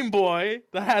Game Boy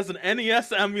that has an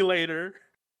NES emulator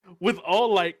with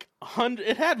all like 100.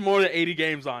 It had more than 80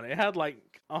 games on it. It had like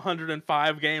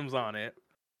 105 games on it,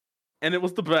 and it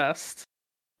was the best.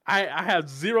 I have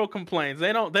zero complaints.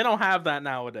 They don't have that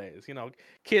nowadays.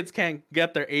 Kids can't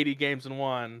get their 80 games in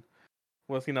one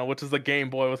with which is a Game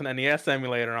Boy with an NES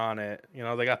emulator on it.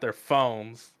 They got their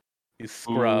phones. These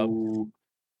scrubs. Ooh.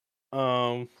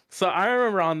 So I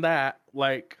remember on that,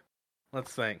 like,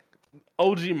 let's think.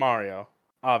 OG Mario,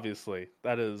 obviously.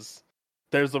 There's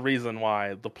a reason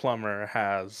why the plumber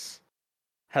has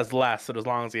lasted as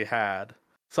long as he had.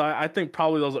 So I think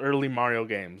probably those early Mario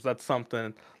games. That's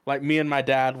something like me and my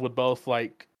dad would both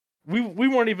like. We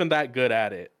weren't even that good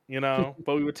at it,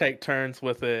 but we would take turns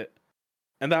with it,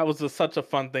 and that was just such a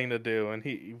fun thing to do. And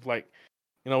he like,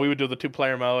 we would do the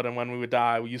 2-player mode, and when we would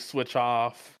die, we used switch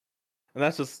off, and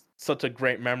that's just such a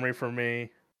great memory for me.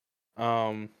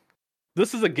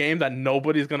 This is a game that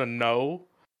nobody's gonna know,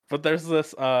 but there's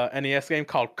this NES game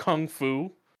called Kung Fu.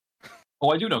 Oh,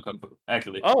 I do know Kung Fu,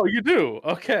 actually. Oh, you do?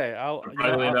 Okay.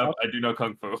 Surprisingly enough, I do know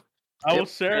Kung Fu. I will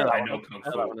share. I know Kung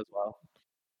That Fu. one as well.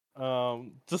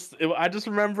 I just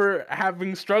remember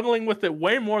struggling with it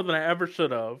way more than I ever should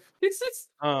have.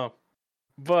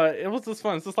 But it was just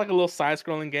fun. It's just like a little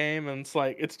side-scrolling game, and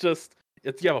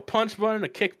you have a punch button, a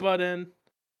kick button.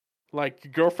 Like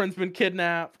your girlfriend's been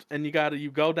kidnapped, and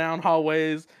you go down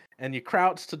hallways, and you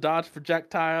crouch to dodge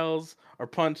projectiles or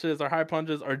punches or high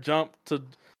punches, or jump to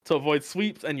avoid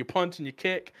sweeps, and you punch and you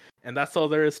kick, and that's all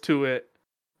there is to it.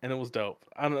 And it was dope.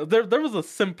 I don't know. There was a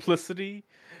simplicity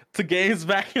to games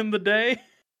back in the day.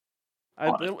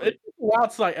 It took a while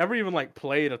to ever even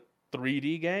played a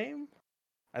 3D game.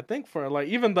 I think for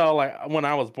even though when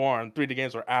I was born, 3D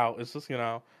games were out. It's just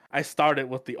I started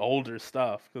with the older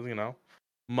stuff because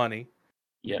money.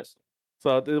 Yes.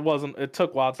 So it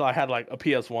took a while till I had a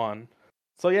PS1.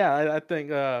 So yeah, I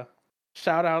think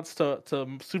shout outs to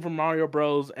Super Mario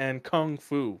Bros. And Kung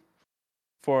Fu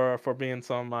for being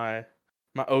some of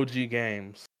my OG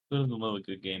games. There's another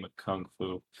good game of Kung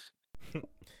Fu.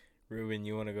 Ruben,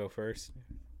 you want to go first?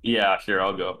 Yeah, sure,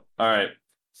 I'll go. All right.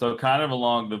 So kind of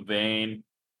along the vein,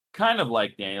 kind of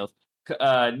like Daniel's,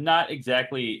 not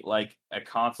exactly like a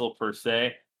console per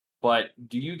se, but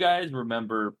do you guys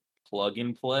remember Plug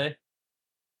and Play?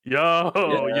 Yo,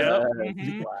 Yeah.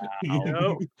 yep.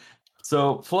 Wow. Yep.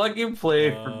 So Plug and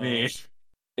Play for me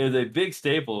is a big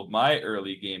staple of my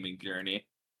early gaming journey.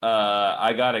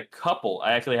 I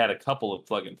actually had a couple of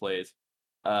Plug and Plays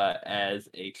as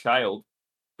a child.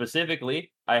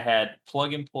 Specifically, I had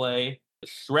Plug and Play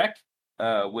Shrek,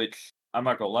 which I'm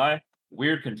not gonna lie,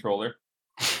 weird controller.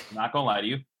 Not gonna lie to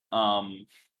you.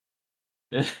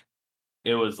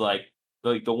 It was like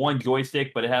the one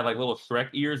joystick, but it had little Shrek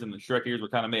ears, and the Shrek ears were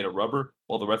kind of made of rubber,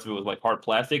 while the rest of it was hard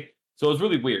plastic. So it was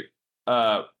really weird.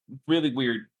 Really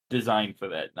weird design for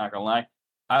that. Not gonna lie,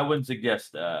 I wouldn't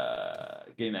suggest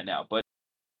getting that now.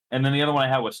 And then the other one I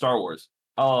had was Star Wars.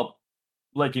 I'll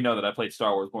let you know that I played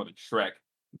Star Wars more than Shrek,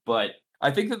 but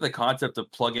I think that the concept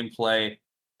of plug and play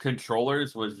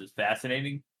controllers was just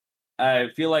fascinating. I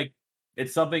feel like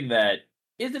it's something that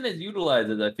isn't as utilized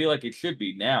as I feel like it should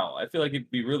be now. I feel like it'd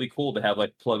be really cool to have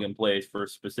plug and plays for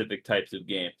specific types of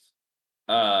games.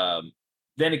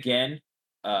 Then again,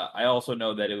 I also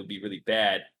know that it would be really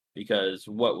bad because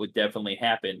what would definitely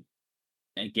happen,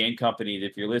 and game companies,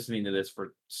 if you're listening to this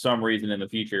for some reason in the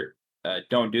future,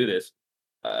 don't do this,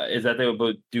 is that they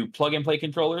would do plug and play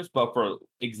controllers, but for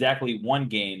exactly one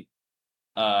game,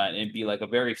 and it'd be a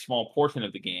very small portion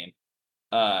of the game.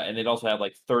 And they'd also have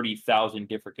 30,000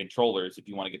 different controllers if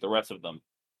you want to get the rest of them.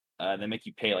 They make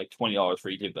you pay $20 for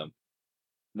each of them.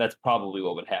 That's probably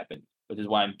what would happen, which is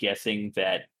why I'm guessing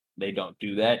that they don't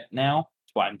do that now.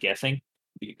 That's why I'm guessing.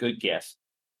 Be a good guess.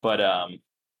 But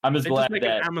I'm just glad just make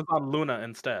that it Amazon Luna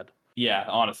instead. Yeah,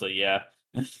 honestly, yeah.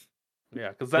 Yeah,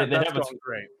 because that's going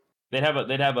great. They'd have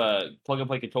a plug and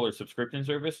play controller subscription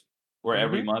service where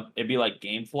every month it'd be like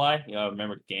GameFly.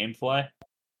 Remember GameFly?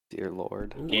 Dear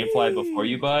Lord. GameFly before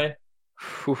you buy.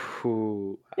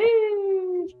 Ooh.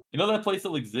 You know that place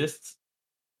still exists?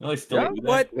 You know they still Yeah. do that?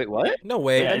 What? Wait, what? No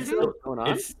way. Yeah, What's going on?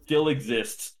 it still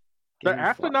exists. They're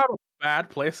actually GameFly. not a bad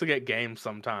place to get games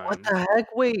sometimes. What the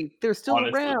heck? Wait, they're still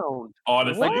Honestly. around.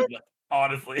 Honestly, What?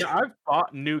 honestly. Yeah, I've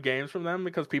bought new games from them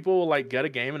because people will like get a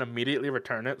game and immediately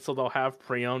return it, so they'll have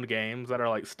pre-owned games that are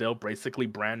like still basically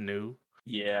brand new.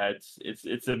 Yeah,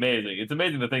 it's amazing. It's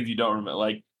amazing the things you don't remember.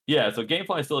 Like, yeah, so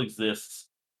GameFly still exists,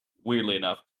 weirdly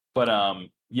enough. But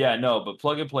yeah, no, but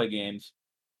plug and play games.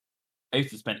 I used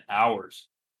to spend hours,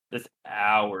 just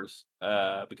hours,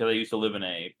 because I used to live in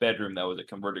a bedroom that was a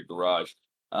converted garage.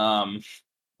 But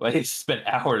I used to spend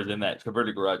hours in that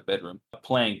converted garage bedroom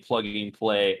playing plug and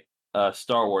play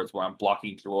Star Wars, where I'm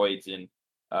blocking droids and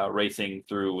racing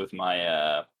through with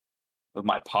my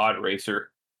pod racer.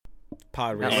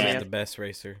 Pod Now, racer let me is ask- the best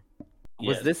racer.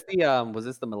 Was Yes.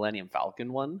 this the Millennium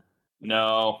Falcon one?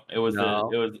 No, it was No.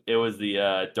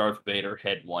 the Darth Vader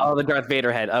head one. Oh, the Darth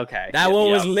Vader head. Okay. That Yeah, one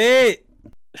was yeah. lit.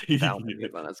 that was a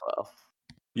good one as well.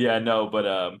 Yeah, no, but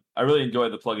I really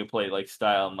enjoyed the plug and play like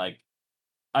style, and like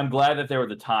I'm glad that there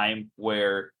was a time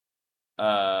where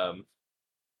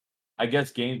I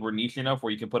guess games were niche enough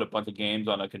where you can put a bunch of games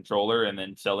on a controller and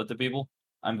then sell it to people.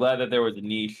 I'm glad that there was a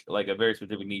niche, like a very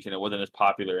specific niche, and it wasn't as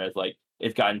popular as like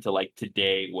it's gotten to like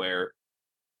today, where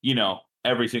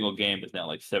every single game is now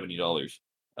like $70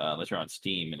 unless you're on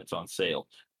Steam and it's on sale,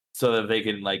 so that they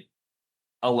can like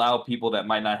allow people that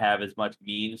might not have as much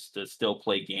means to still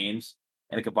play games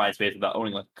in a confined space without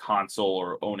owning like a console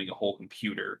or owning a whole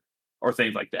computer or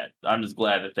things like that. I'm just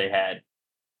glad that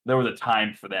there was a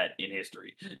time for that in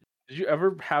history. Did you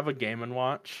ever have a Game and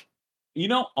Watch?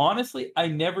 Honestly, I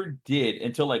never did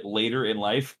until like later in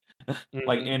life.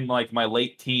 Like Mhm. in like my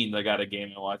late teens, I got a Game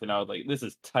and Watch, and I was like, "This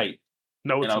is tight."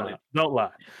 No, it's and I was not. Don't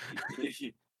lie.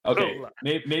 Okay, Don't lie.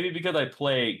 maybe because I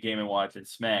play Game and Watch and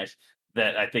Smash,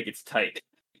 that I think it's tight.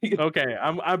 Okay,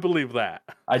 I believe that.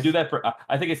 I do that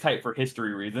I think it's tight for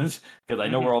history reasons because I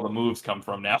know where all the moves come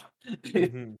from now.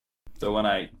 Mhm. So when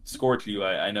I scorch you,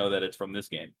 I know that it's from this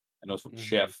game. I know it's from Mhm.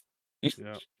 Chef.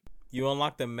 Yeah. You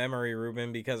unlocked the memory,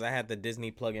 Ruben, because I had the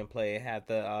Disney plug and play. It had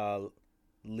the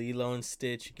Lilo and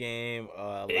Stitch game,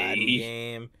 Aladdin Hey.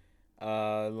 game,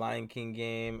 Lion King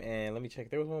game, and let me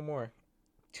check. There was one more.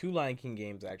 2 Lion King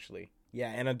games actually. Yeah,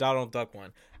 and a Donald Duck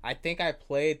one. I think I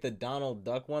played the Donald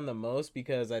Duck one the most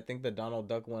because I think the Donald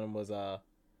Duck one was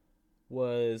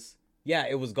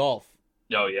it was golf.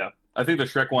 Oh yeah, I think the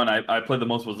Shrek one I played the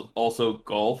most was also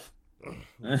golf.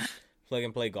 Plug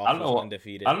and play golf I don't was know.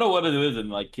 undefeated. I don't know what it is in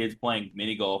like kids playing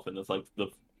mini golf, and it's like the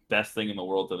best thing in the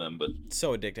world to them, but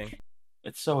So addicting.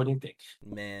 it's so addicting.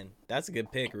 Man, that's a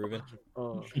good pick, Ruben.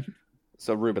 Oh.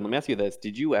 So, Ruben, let me ask you this: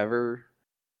 did you ever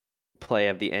play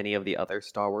any of the other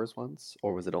Star Wars ones,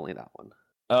 or was it only that one?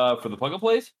 For the plug and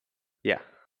plays, Yeah.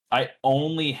 I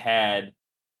only had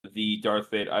the Darth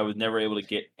Vader. I was never able to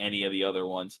get any of the other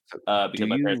ones because do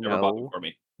my you parents never bought them know- for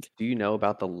me. Do you know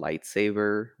about the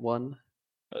lightsaber one?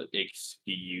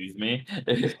 Excuse me.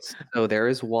 So there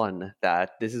is one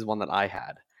this is one that I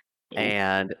had,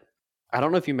 and I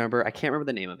don't know if you remember. I can't remember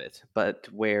the name of it, but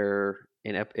where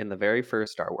in the very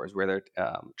first Star Wars, where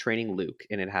they're training Luke,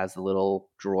 and it has the little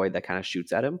droid that kind of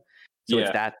shoots at him. So Yeah.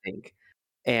 it's that thing,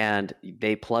 and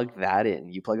they plug that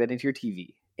in. You plug that into your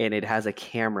TV, and it has a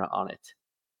camera on it,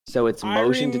 so it's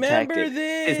motion I remember detected.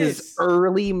 this. This is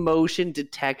early motion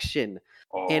detection.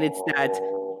 And it's that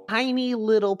Oh, tiny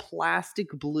little plastic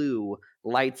blue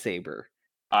lightsaber.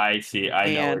 I see.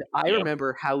 I know. And I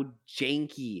remember how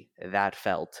janky that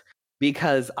felt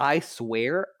because I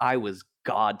swear I was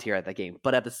god tier at that game.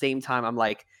 But at the same time, I'm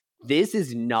like, this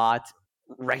is not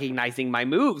recognizing my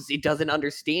moves. It doesn't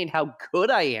understand how good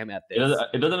I am at It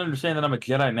this. doesn't understand that I'm a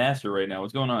Jedi Master right now.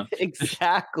 What's going on?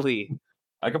 Exactly.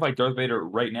 I can fight Darth Vader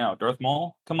right now. Darth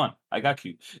Maul, come on, I got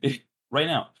you right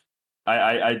now.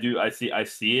 I do. I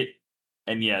see it,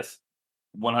 and yes,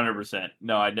 100%.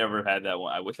 No, I never had that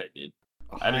one. I wish I did.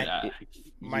 I didn't.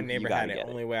 My You neighbor gotta had it. get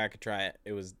Only way I could try it.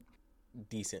 It was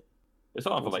decent. They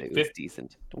sell it for Don't say like it was 50.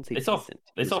 decent. Don't say They sell. decent.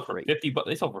 They It was sell for great. $50.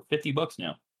 They sell for $50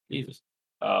 now. Jesus.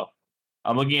 Oh,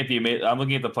 I'm looking at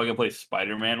the plug and play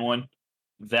Spider-Man one.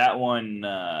 That one.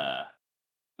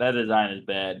 That design is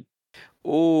bad.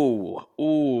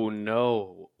 Oh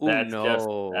no. Ooh, That's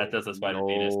no. that's just a spider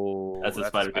penis. No, That's a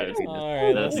spider penis. All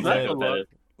right, That's let's exactly look. what that is.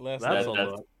 Let's That's look. a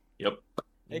look. Yep.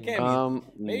 It can't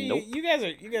be. Maybe Nope.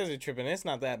 you guys are tripping. It's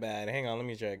not that bad. Hang on, let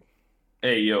me check.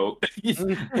 Hey yo. Okay,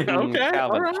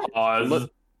 Calvin, alright. Pause. Look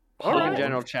in Alright.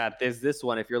 general chat. There's this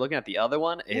one. If you're looking at the other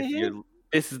one,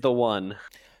 this is the one.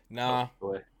 Nah,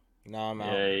 Boy. nah, I'm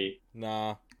out. Yay.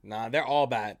 Nah, they're all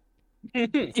bad.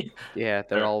 Yeah,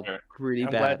 they're all pretty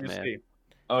I'm bad, glad you man. see.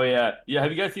 Oh yeah, yeah.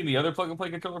 Have you guys seen the other plug and play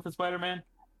controller for Spider-Man?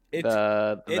 It's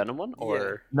The it- Venom one,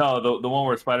 or No, the one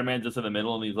where Spider-Man just in the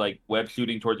middle and he's like web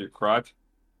shooting towards your crotch.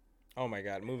 oh my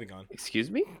god, moving on.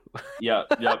 excuse me? Yeah,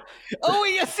 yep. Oh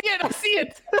wait, I see it! I see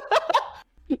it!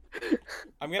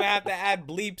 I'm gonna have to add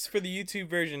bleeps for the YouTube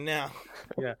version now.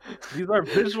 These are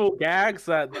visual gags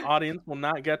that the audience will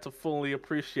not get to fully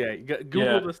appreciate. Google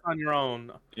Yeah. this on your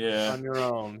own. Yeah, On your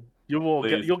own, you'll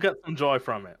Please. get some joy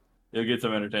from it. you'll get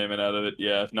some entertainment out of it.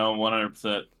 Yeah, no,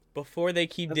 100%. Before they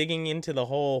keep digging into the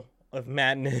hole of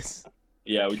madness,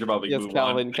 Yeah, we should probably Yes, move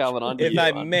Calvin, on. if you,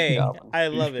 I on, may, Calvin. I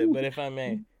love it, but if I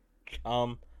may,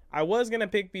 I was gonna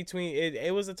pick between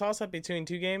it was a toss up between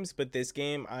two games, but this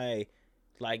game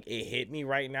it hit me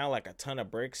right now like a ton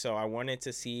of bricks, so I wanted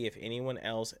to see if anyone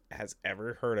else has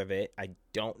ever heard of it. I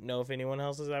don't know if anyone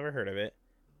else has ever heard of it.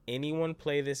 Anyone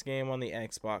play this game on the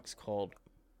Xbox called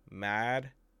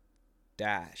Mad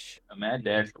Dash? on. A Mad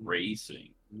Dash Racing.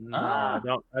 No, Ah.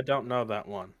 I don't know that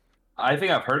one. I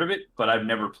think I've heard of it, but I've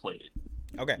never played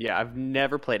it. Okay. Yeah, I've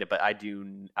never played it, but I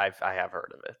have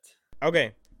heard of it.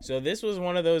 Okay, so this was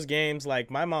one of those games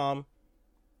like my mom,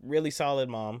 really solid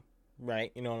mom,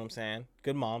 right? You know what I'm saying?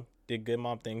 Good mom, did good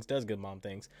mom things, does good mom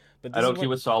things. But I this don't is keep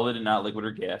when, it solid and not liquid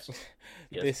or gas.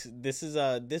 Yes. this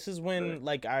is when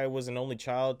like I was an only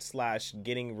child /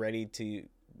 getting ready to,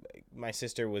 my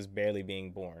sister was barely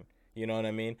being born. You know what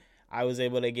I mean? I was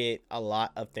able to get a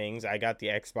lot of things. I got the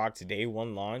Xbox day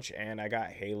one launch, and I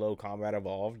got Halo Combat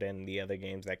Evolved and the other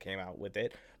games that came out with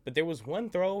it. But there was one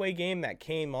throwaway game that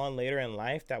came on later in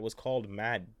life that was called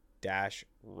Mad Dash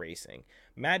Racing.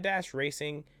 Mad Dash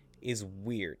Racing is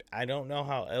weird. I don't know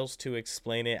how else to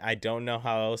explain it. I don't know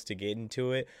how else to get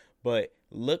into it. But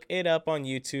look it up on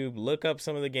YouTube. Look up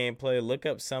some of the gameplay. Look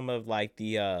up some of like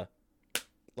the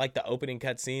opening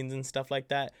cutscenes and stuff like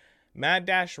that. Mad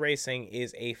Dash Racing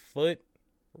is a foot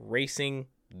racing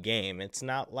game. It's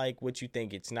not like what you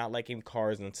think. It's not like in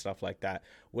cars and stuff like that.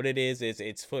 What it is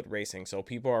it's foot racing. So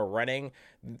people are running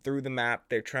through the map.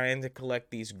 They're trying to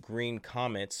collect these green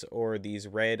comets or these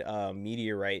red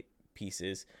meteorite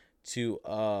pieces to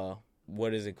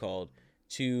what is it called?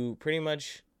 To pretty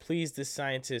much please the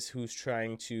scientist who's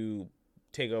trying to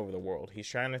take over the world. He's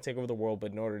trying to take over the world,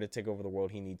 but in order to take over the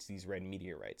world, he needs these red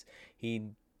meteorites. He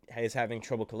is having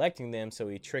trouble collecting them, so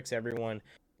he tricks everyone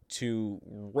to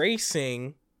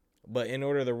racing, but in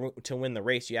order to win the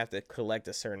race, you have to collect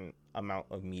a certain amount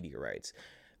of meteorites.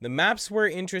 The maps were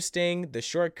interesting. The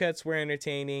shortcuts were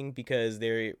entertaining because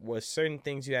there was certain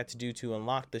things you had to do to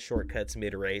unlock the shortcuts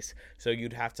mid-race. So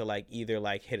you'd have to either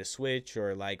hit a switch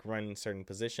or run in certain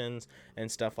positions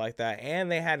and stuff like that.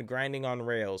 And they had grinding on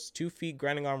rails, 2 feet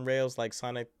grinding on rails like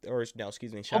Shadow Oh, of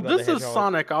the this is Hedgehog.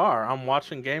 Sonic R. I'm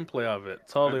watching gameplay of it.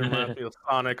 Totally reminds me of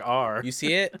Sonic R. You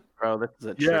see it? Bro, this is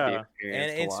a trippy Yeah.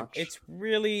 experience And to watch.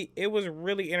 it was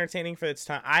really entertaining for its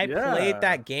time. I Yeah, played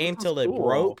that game this till is it cool.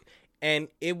 broke, and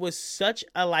it was such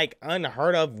a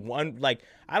unheard of one.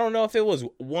 I don't know if it was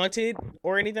wanted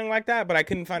or anything like that, but I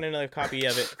couldn't find another copy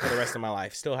of it for the rest of my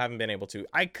life. Still haven't been able to.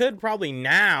 I could probably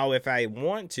now if I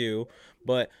want to,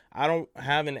 but I don't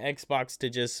have an Xbox to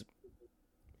just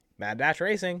Mad Dash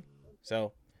Racing.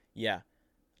 So yeah,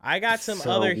 I got some So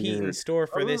other heat in weird. store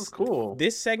for Oh, this. is cool.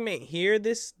 This segment here,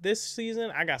 this season,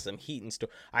 I got some heat in store.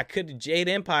 I could Jade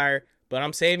Empire, but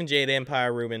I'm saving Jade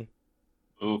Empire, Ruben.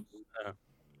 Ooh. Yeah.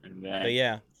 And But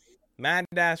yeah, Mad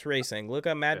Dash Racing. Look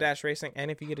up Mad Dash Racing, and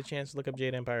if you get a chance, look up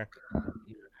Jade Empire.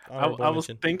 I was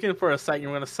thinking for a second you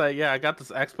were gonna say, yeah, I got this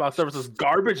Xbox. There was this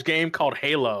garbage game called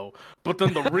Halo, but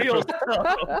then the real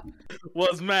stuff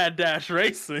was Mad Dash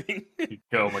Racing.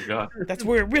 Oh my god. That's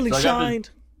where it really So I got shined.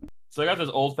 So I got this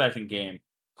old-fashioned game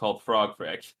called Frog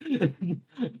Frax.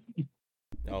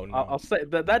 Oh no. I'll say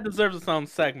that deserves its own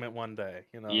segment one day.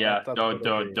 You know. Yeah, that's don't what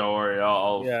it'll be. worry.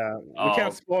 I'll Yeah, we I'll-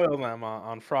 can't spoil them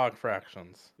on Frog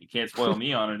Fractions. You can't spoil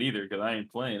me on it either because I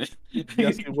ain't playing it.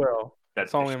 Yes, you will. That's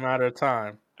It's only a matter of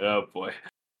time. Oh boy,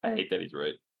 I hate that he's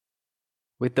right.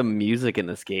 With the music in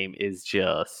this game is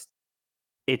just,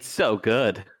 it's so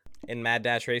good. In Mad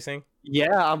Dash Racing.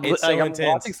 Yeah, I'm It's so I'm intense.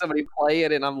 watching somebody play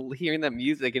it and I'm hearing that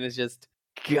music and it's just,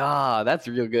 God, that's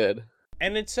real good.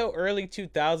 And it's so early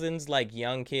 2000s,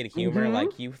 young kid humor.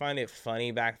 Mhm. You find it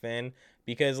funny back then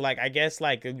because, I guess,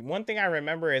 one thing I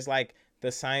remember is,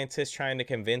 the scientist trying to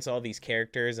convince all these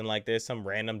characters and, there's some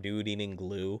random dude eating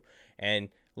glue. And,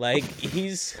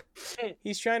 he's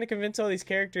trying to convince all these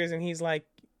characters and he's,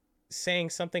 saying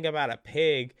something about a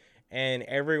pig. And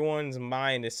everyone's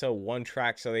mind is so one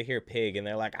track, so they hear pig and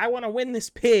they're like, I want to win this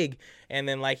pig. And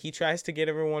then, he tries to get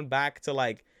everyone back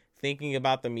to, thinking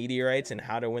about the meteorites and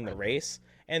how to win the race.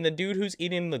 And the dude who's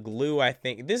eating the glue, I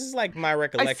think this is my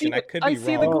recollection. I could be I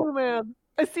see wrong. the glue man.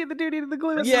 I see the dude eating the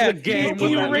glue. This Yeah, is a game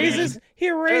he with that raises man. he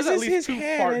There's at raises least his 2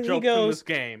 hand fart and he jokes in this goes.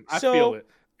 game. I So, feel it.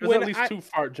 There's when at least I- 2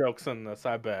 fart jokes in this.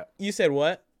 I bet. You said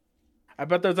what? I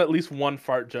bet there's at least 1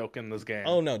 fart joke in this game.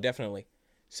 Oh no, definitely.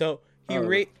 So he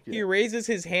Yeah. he raises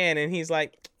his hand and he's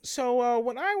like, "So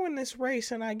when I win this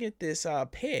race and I get this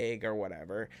pig or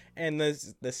whatever," and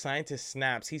the scientist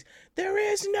snaps, there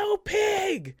is no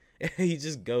pig. He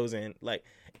just goes in like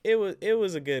it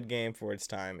was a good game for its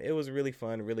time. It was really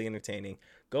fun, really entertaining.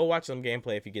 Go watch some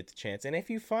gameplay if you get the chance, and if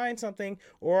you find something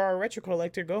or are a retro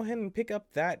collector, go ahead and pick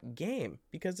up that game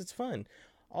because it's fun.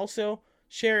 Also,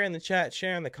 share in the chat,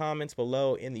 share in the comments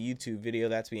below in the YouTube video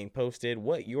that's being posted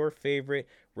what your favorite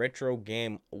retro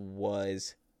game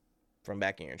was from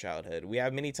back in your childhood. We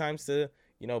have many times to,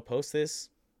 post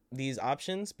these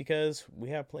options because we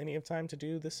have plenty of time to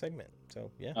do this segment.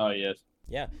 So, yeah. Oh, yes.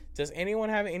 Yeah. Does anyone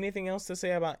have anything else to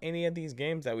say about any of these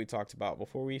games that we talked about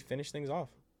before we finish things off?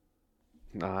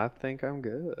 No, I think I'm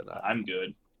good. I'm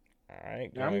good. All right.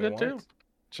 I'm good too.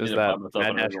 Just Yeah, that pop myself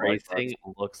Mad in a Dash regular Xbox.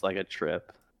 Racing looks like a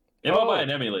trip. Yeah, I'll buy an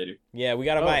emulator. Yeah, we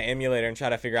got to Oh. buy an emulator and try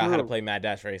to figure out how to True. play Mad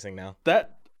Dash Racing now.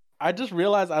 That I just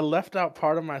realized I left out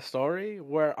part of my story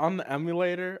where on the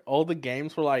emulator all the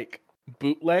games were like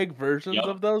bootleg versions Yup.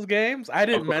 of those games. I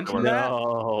didn't Of course mention they were. that,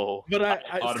 No. but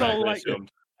I so Automatically like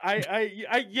assumed.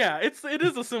 I yeah, it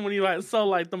is assumed when you like so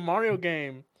like the Mario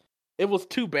game, it was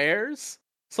 2 bears.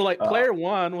 So like player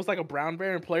 1 was like a brown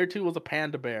bear and player 2 was a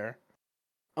panda bear.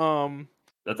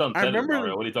 That sounds I better, remember-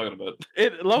 Mario. What are you talking about?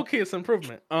 It low key it's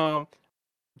improvement.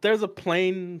 There's a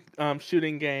plane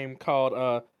shooting game called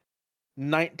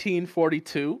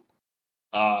 1942.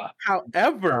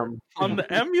 However, on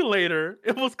the emulator,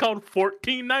 it was called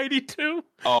 1492.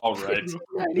 All right.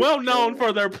 Well known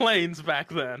for their planes back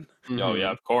then. Oh, yeah,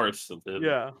 of course.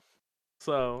 Yeah.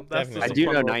 So that's Definitely. I just a do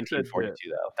fun know little 1942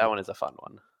 though. That one is a fun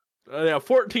one. tidbit. Yeah,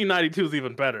 1492 is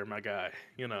even better, my guy.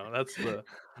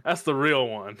 That's the real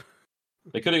one.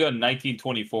 They could have gone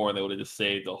 1924 and they would have just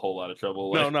saved a whole lot of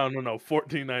trouble. No, Like,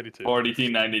 1492.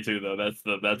 1492 though.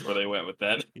 That's where they went with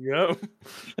that. Yep.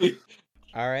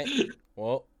 All right.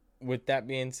 Well, with that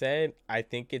being said, I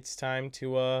think it's time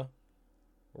to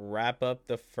wrap up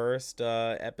the first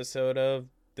episode of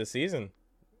the season.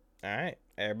 All right,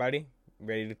 everybody,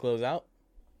 ready to close out?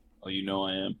 Oh, you know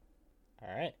I am.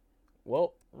 All right.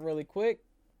 Well, really quick,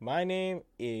 my name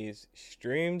is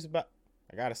Streams, but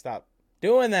I gotta stop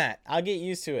doing that. I'll get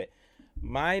used to it.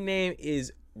 My name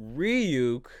is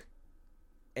Ryuk,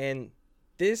 and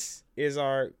this is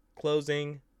our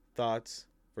closing thoughts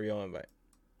for Yo Invite.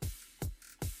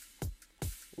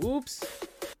 Oops,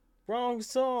 wrong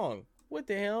song. What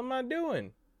the hell am I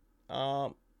doing?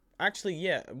 Actually,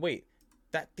 yeah. Wait,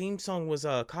 that theme song was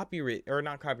copyright or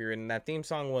not copywritten. That theme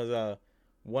song was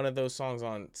one of those songs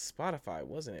on Spotify,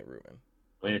 wasn't it, Ruben?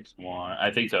 Which one?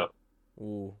 I think so.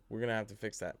 Ooh, we're gonna have to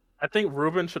fix that. I think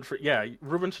Ruben should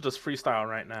Ruben should just freestyle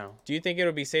right now. Do you think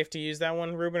it'll be safe to use that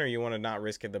one, Ruben, or you want to not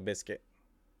risk it the biscuit?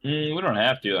 We don't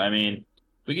have to. I mean,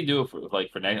 we can do it for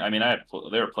next. I mean,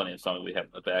 there are plenty of songs we have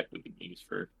in the back we can use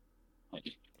for, like,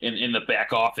 in the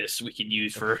back office we can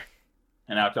use for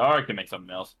an outro. Or I can make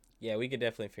something else. Yeah, we could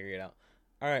definitely figure it out.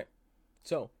 All right,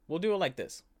 so we'll do it like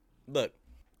this. Look,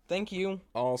 thank you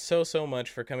all so much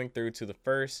for coming through to the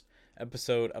first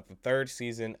episode of the 3rd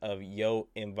season of Yo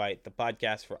Invite, the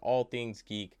podcast for all things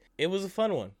geek. It was a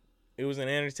fun one. It was an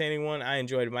entertaining one. I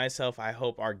enjoyed myself. I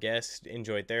hope our guests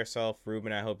enjoyed theirself.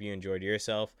 Ruben, I hope you enjoyed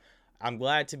yourself. I'm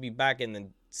glad to be back in the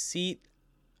seat.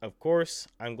 Of course,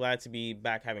 I'm glad to be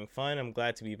back having fun. I'm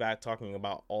glad to be back talking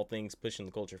about all things pushing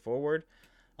the culture forward.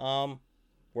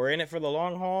 We're in it for the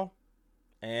long haul,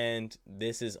 and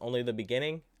this is only the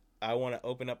beginning. I want to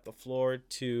open up the floor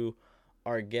to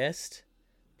our guest.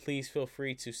 Please feel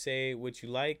free to say what you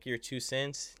like, your 2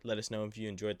 cents. Let us know if you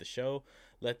enjoyed the show.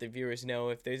 Let the viewers know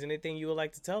if there's anything you would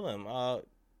like to tell them.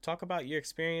 Talk about your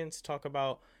experience. Talk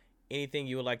about anything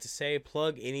you would like to say.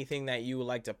 Plug anything that you would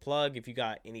like to plug. If you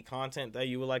got any content that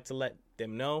you would like to let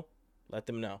them know, let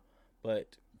them know.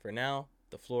 But for now,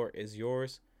 the floor is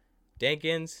yours.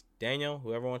 Dankins, Daniel,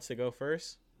 whoever wants to go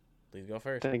first, please go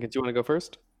first. Dankins, do you want to go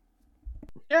first?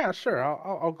 Yeah, sure.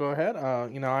 I'll go ahead. I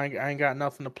ain't got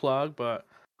nothing to plug, but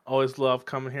always love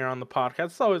coming here on the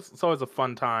podcast. It's always a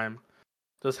fun time,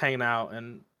 just hanging out,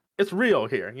 and it's real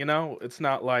here. It's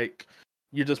not like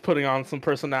you're just putting on some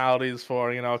personalities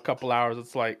for a couple hours.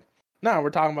 It's like, no, we're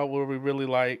talking about what we really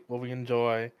like, what we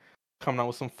enjoy, coming up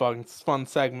with some fun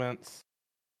segments.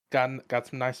 Got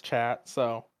some nice chat.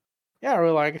 So yeah, I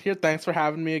really like it here. Thanks for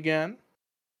having me again.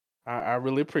 I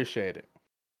really appreciate it.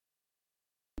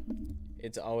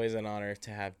 It's always an honor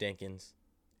to have Dankins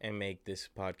and make this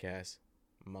podcast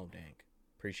mo dank.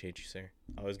 Appreciate you, sir.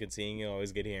 Always good seeing you.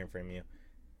 Always good hearing from you.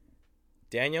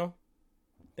 Daniel,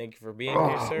 thank you for being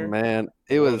here, sir. Man,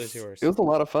 The it world was is yours. it was a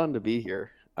lot of fun to be here.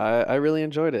 I really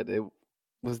enjoyed it. It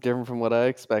was different from what I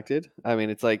expected. I mean,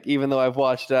 it's like even though I've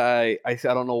watched, I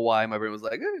don't know why my brain was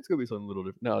like, it's gonna be something a little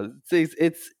different. No,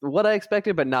 it's what I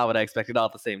expected, but not what I expected all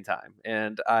at the same time.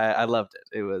 And I loved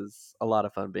it. It was a lot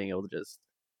of fun being able to just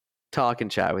talk and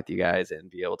chat with you guys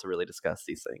and be able to really discuss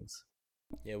these things.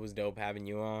 Yeah, it was dope having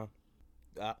you on.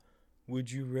 Would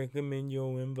you recommend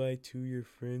Yo Invite to your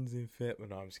friends and family?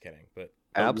 No, I'm just kidding. But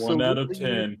Absolutely. 1 out of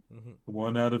 10. mhm.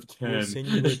 1 out of 10. We'll send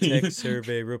you a text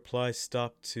survey. Reply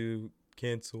stop to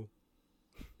cancel.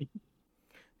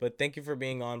 But thank you for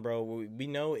being on, bro. We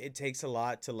know it takes a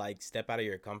lot to like step out of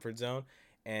your comfort zone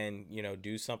and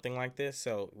do something like this.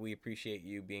 So we appreciate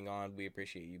you being on. We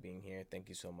appreciate you being here. Thank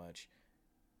you so much.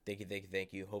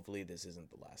 Thank you. Hopefully this isn't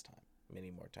the last time.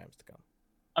 Many more times to come.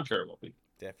 I'm sure it will be.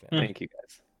 Definitely. Thank you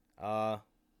guys.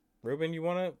 Ruben, you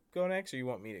want to go next or you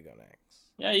want me to go next?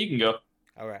 Yeah, you can go.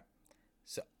 All right.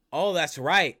 So, that's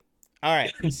right. All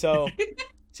right. So,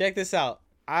 check this out.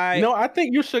 I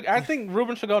think you should. I think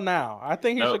Ruben should go now. I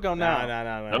think he should go now.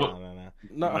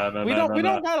 No. We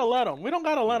don't gotta let him. We don't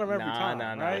gotta let him every time,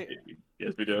 Nah. right?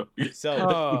 Yes, we do.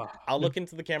 So, I'll look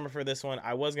into the camera for this one.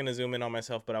 I was going to zoom in on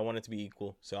myself, but I want it to be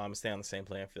equal. So, I'm going to stay on the same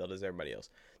playing field as everybody else.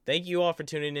 Thank you all for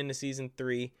tuning in to Season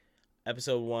 3,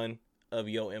 Episode 1 of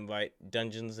Yo Invite,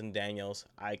 Dungeons and Daniels.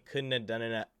 I couldn't have done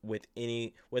it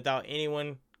without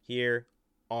anyone here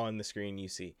on the screen you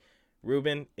see.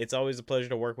 Ruben, it's always a pleasure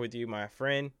to work with you, my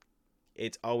friend.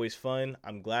 It's always fun.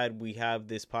 I'm glad we have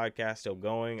this podcast still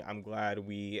going. I'm glad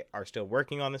we are still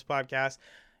working on this podcast.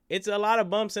 It's a lot of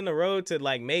bumps in the road to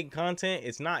like make content.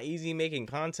 It's not easy making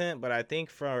content, but I think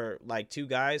for like two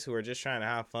guys who are just trying to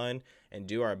have fun and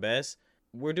do our best,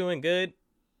 we're doing good.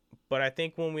 But I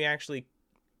think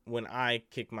when I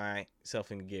kick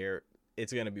myself in gear,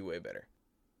 it's going to be way better.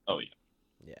 Oh, yeah.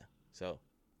 Yeah. So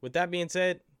with that being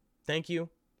said, thank you.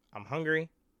 I'm hungry.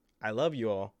 I love you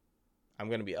all. I'm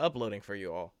going to be uploading for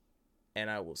you all. And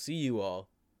I will see you all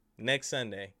next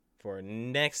Sunday for our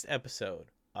next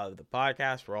episode of the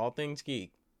podcast for all things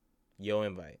geek, Yo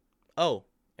Invite. Oh,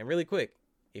 and really quick,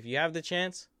 if you have the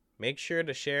chance, make sure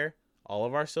to share all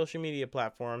of our social media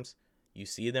platforms. You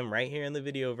see them right here in the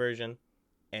video version.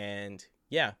 And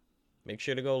yeah, make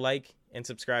sure to go like and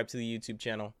subscribe to the YouTube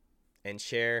channel and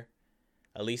share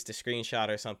at least a screenshot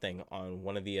or something on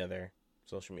one of the other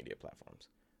social media platforms.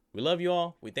 We love you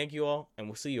all. We thank you all. And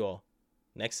we'll see you all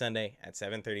next Sunday at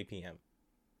 7:30 p.m.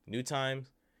 New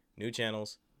times, new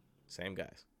channels, same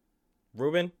guys.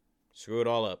 Ruben, screw it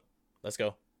all up. Let's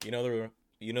go. You know the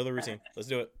routine. Let's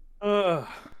do it. All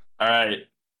right.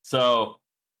 So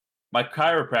my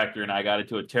chiropractor and I got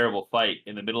into a terrible fight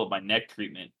in the middle of my neck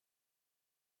treatment.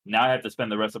 Now I have to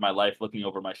spend the rest of my life looking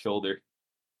over my shoulder.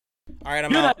 All right,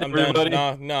 I'm Good out. night, I'm everybody.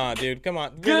 done. No, dude, come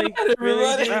on. Good Really? night, Really,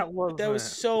 everybody. dude? That was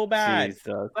so bad. Jesus.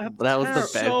 That was the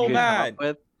best so you could come bad. up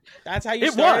with. That's how you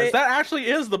It started. was. That actually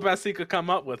is the best he could come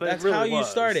up with. That's it really how you was.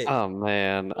 started. Oh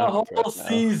man. A I'm whole impressed now.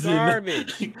 season.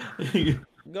 Garbage.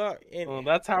 Go and, Well,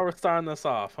 that's how we're starting this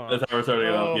off, huh? That's how we're starting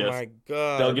it oh off, yes. my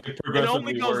They'll god. get It progressively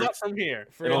only goes worse. up from here.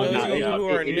 For It'll those not of you down. who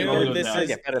are It new, only this goes down. is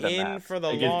Get better than in that. for the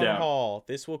It gets long down. haul.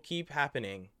 This will keep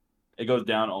happening. It goes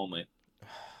down only.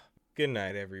 Good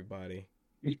night, everybody.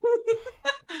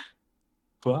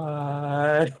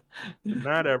 Bye.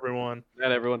 Not everyone.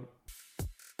 Not everyone.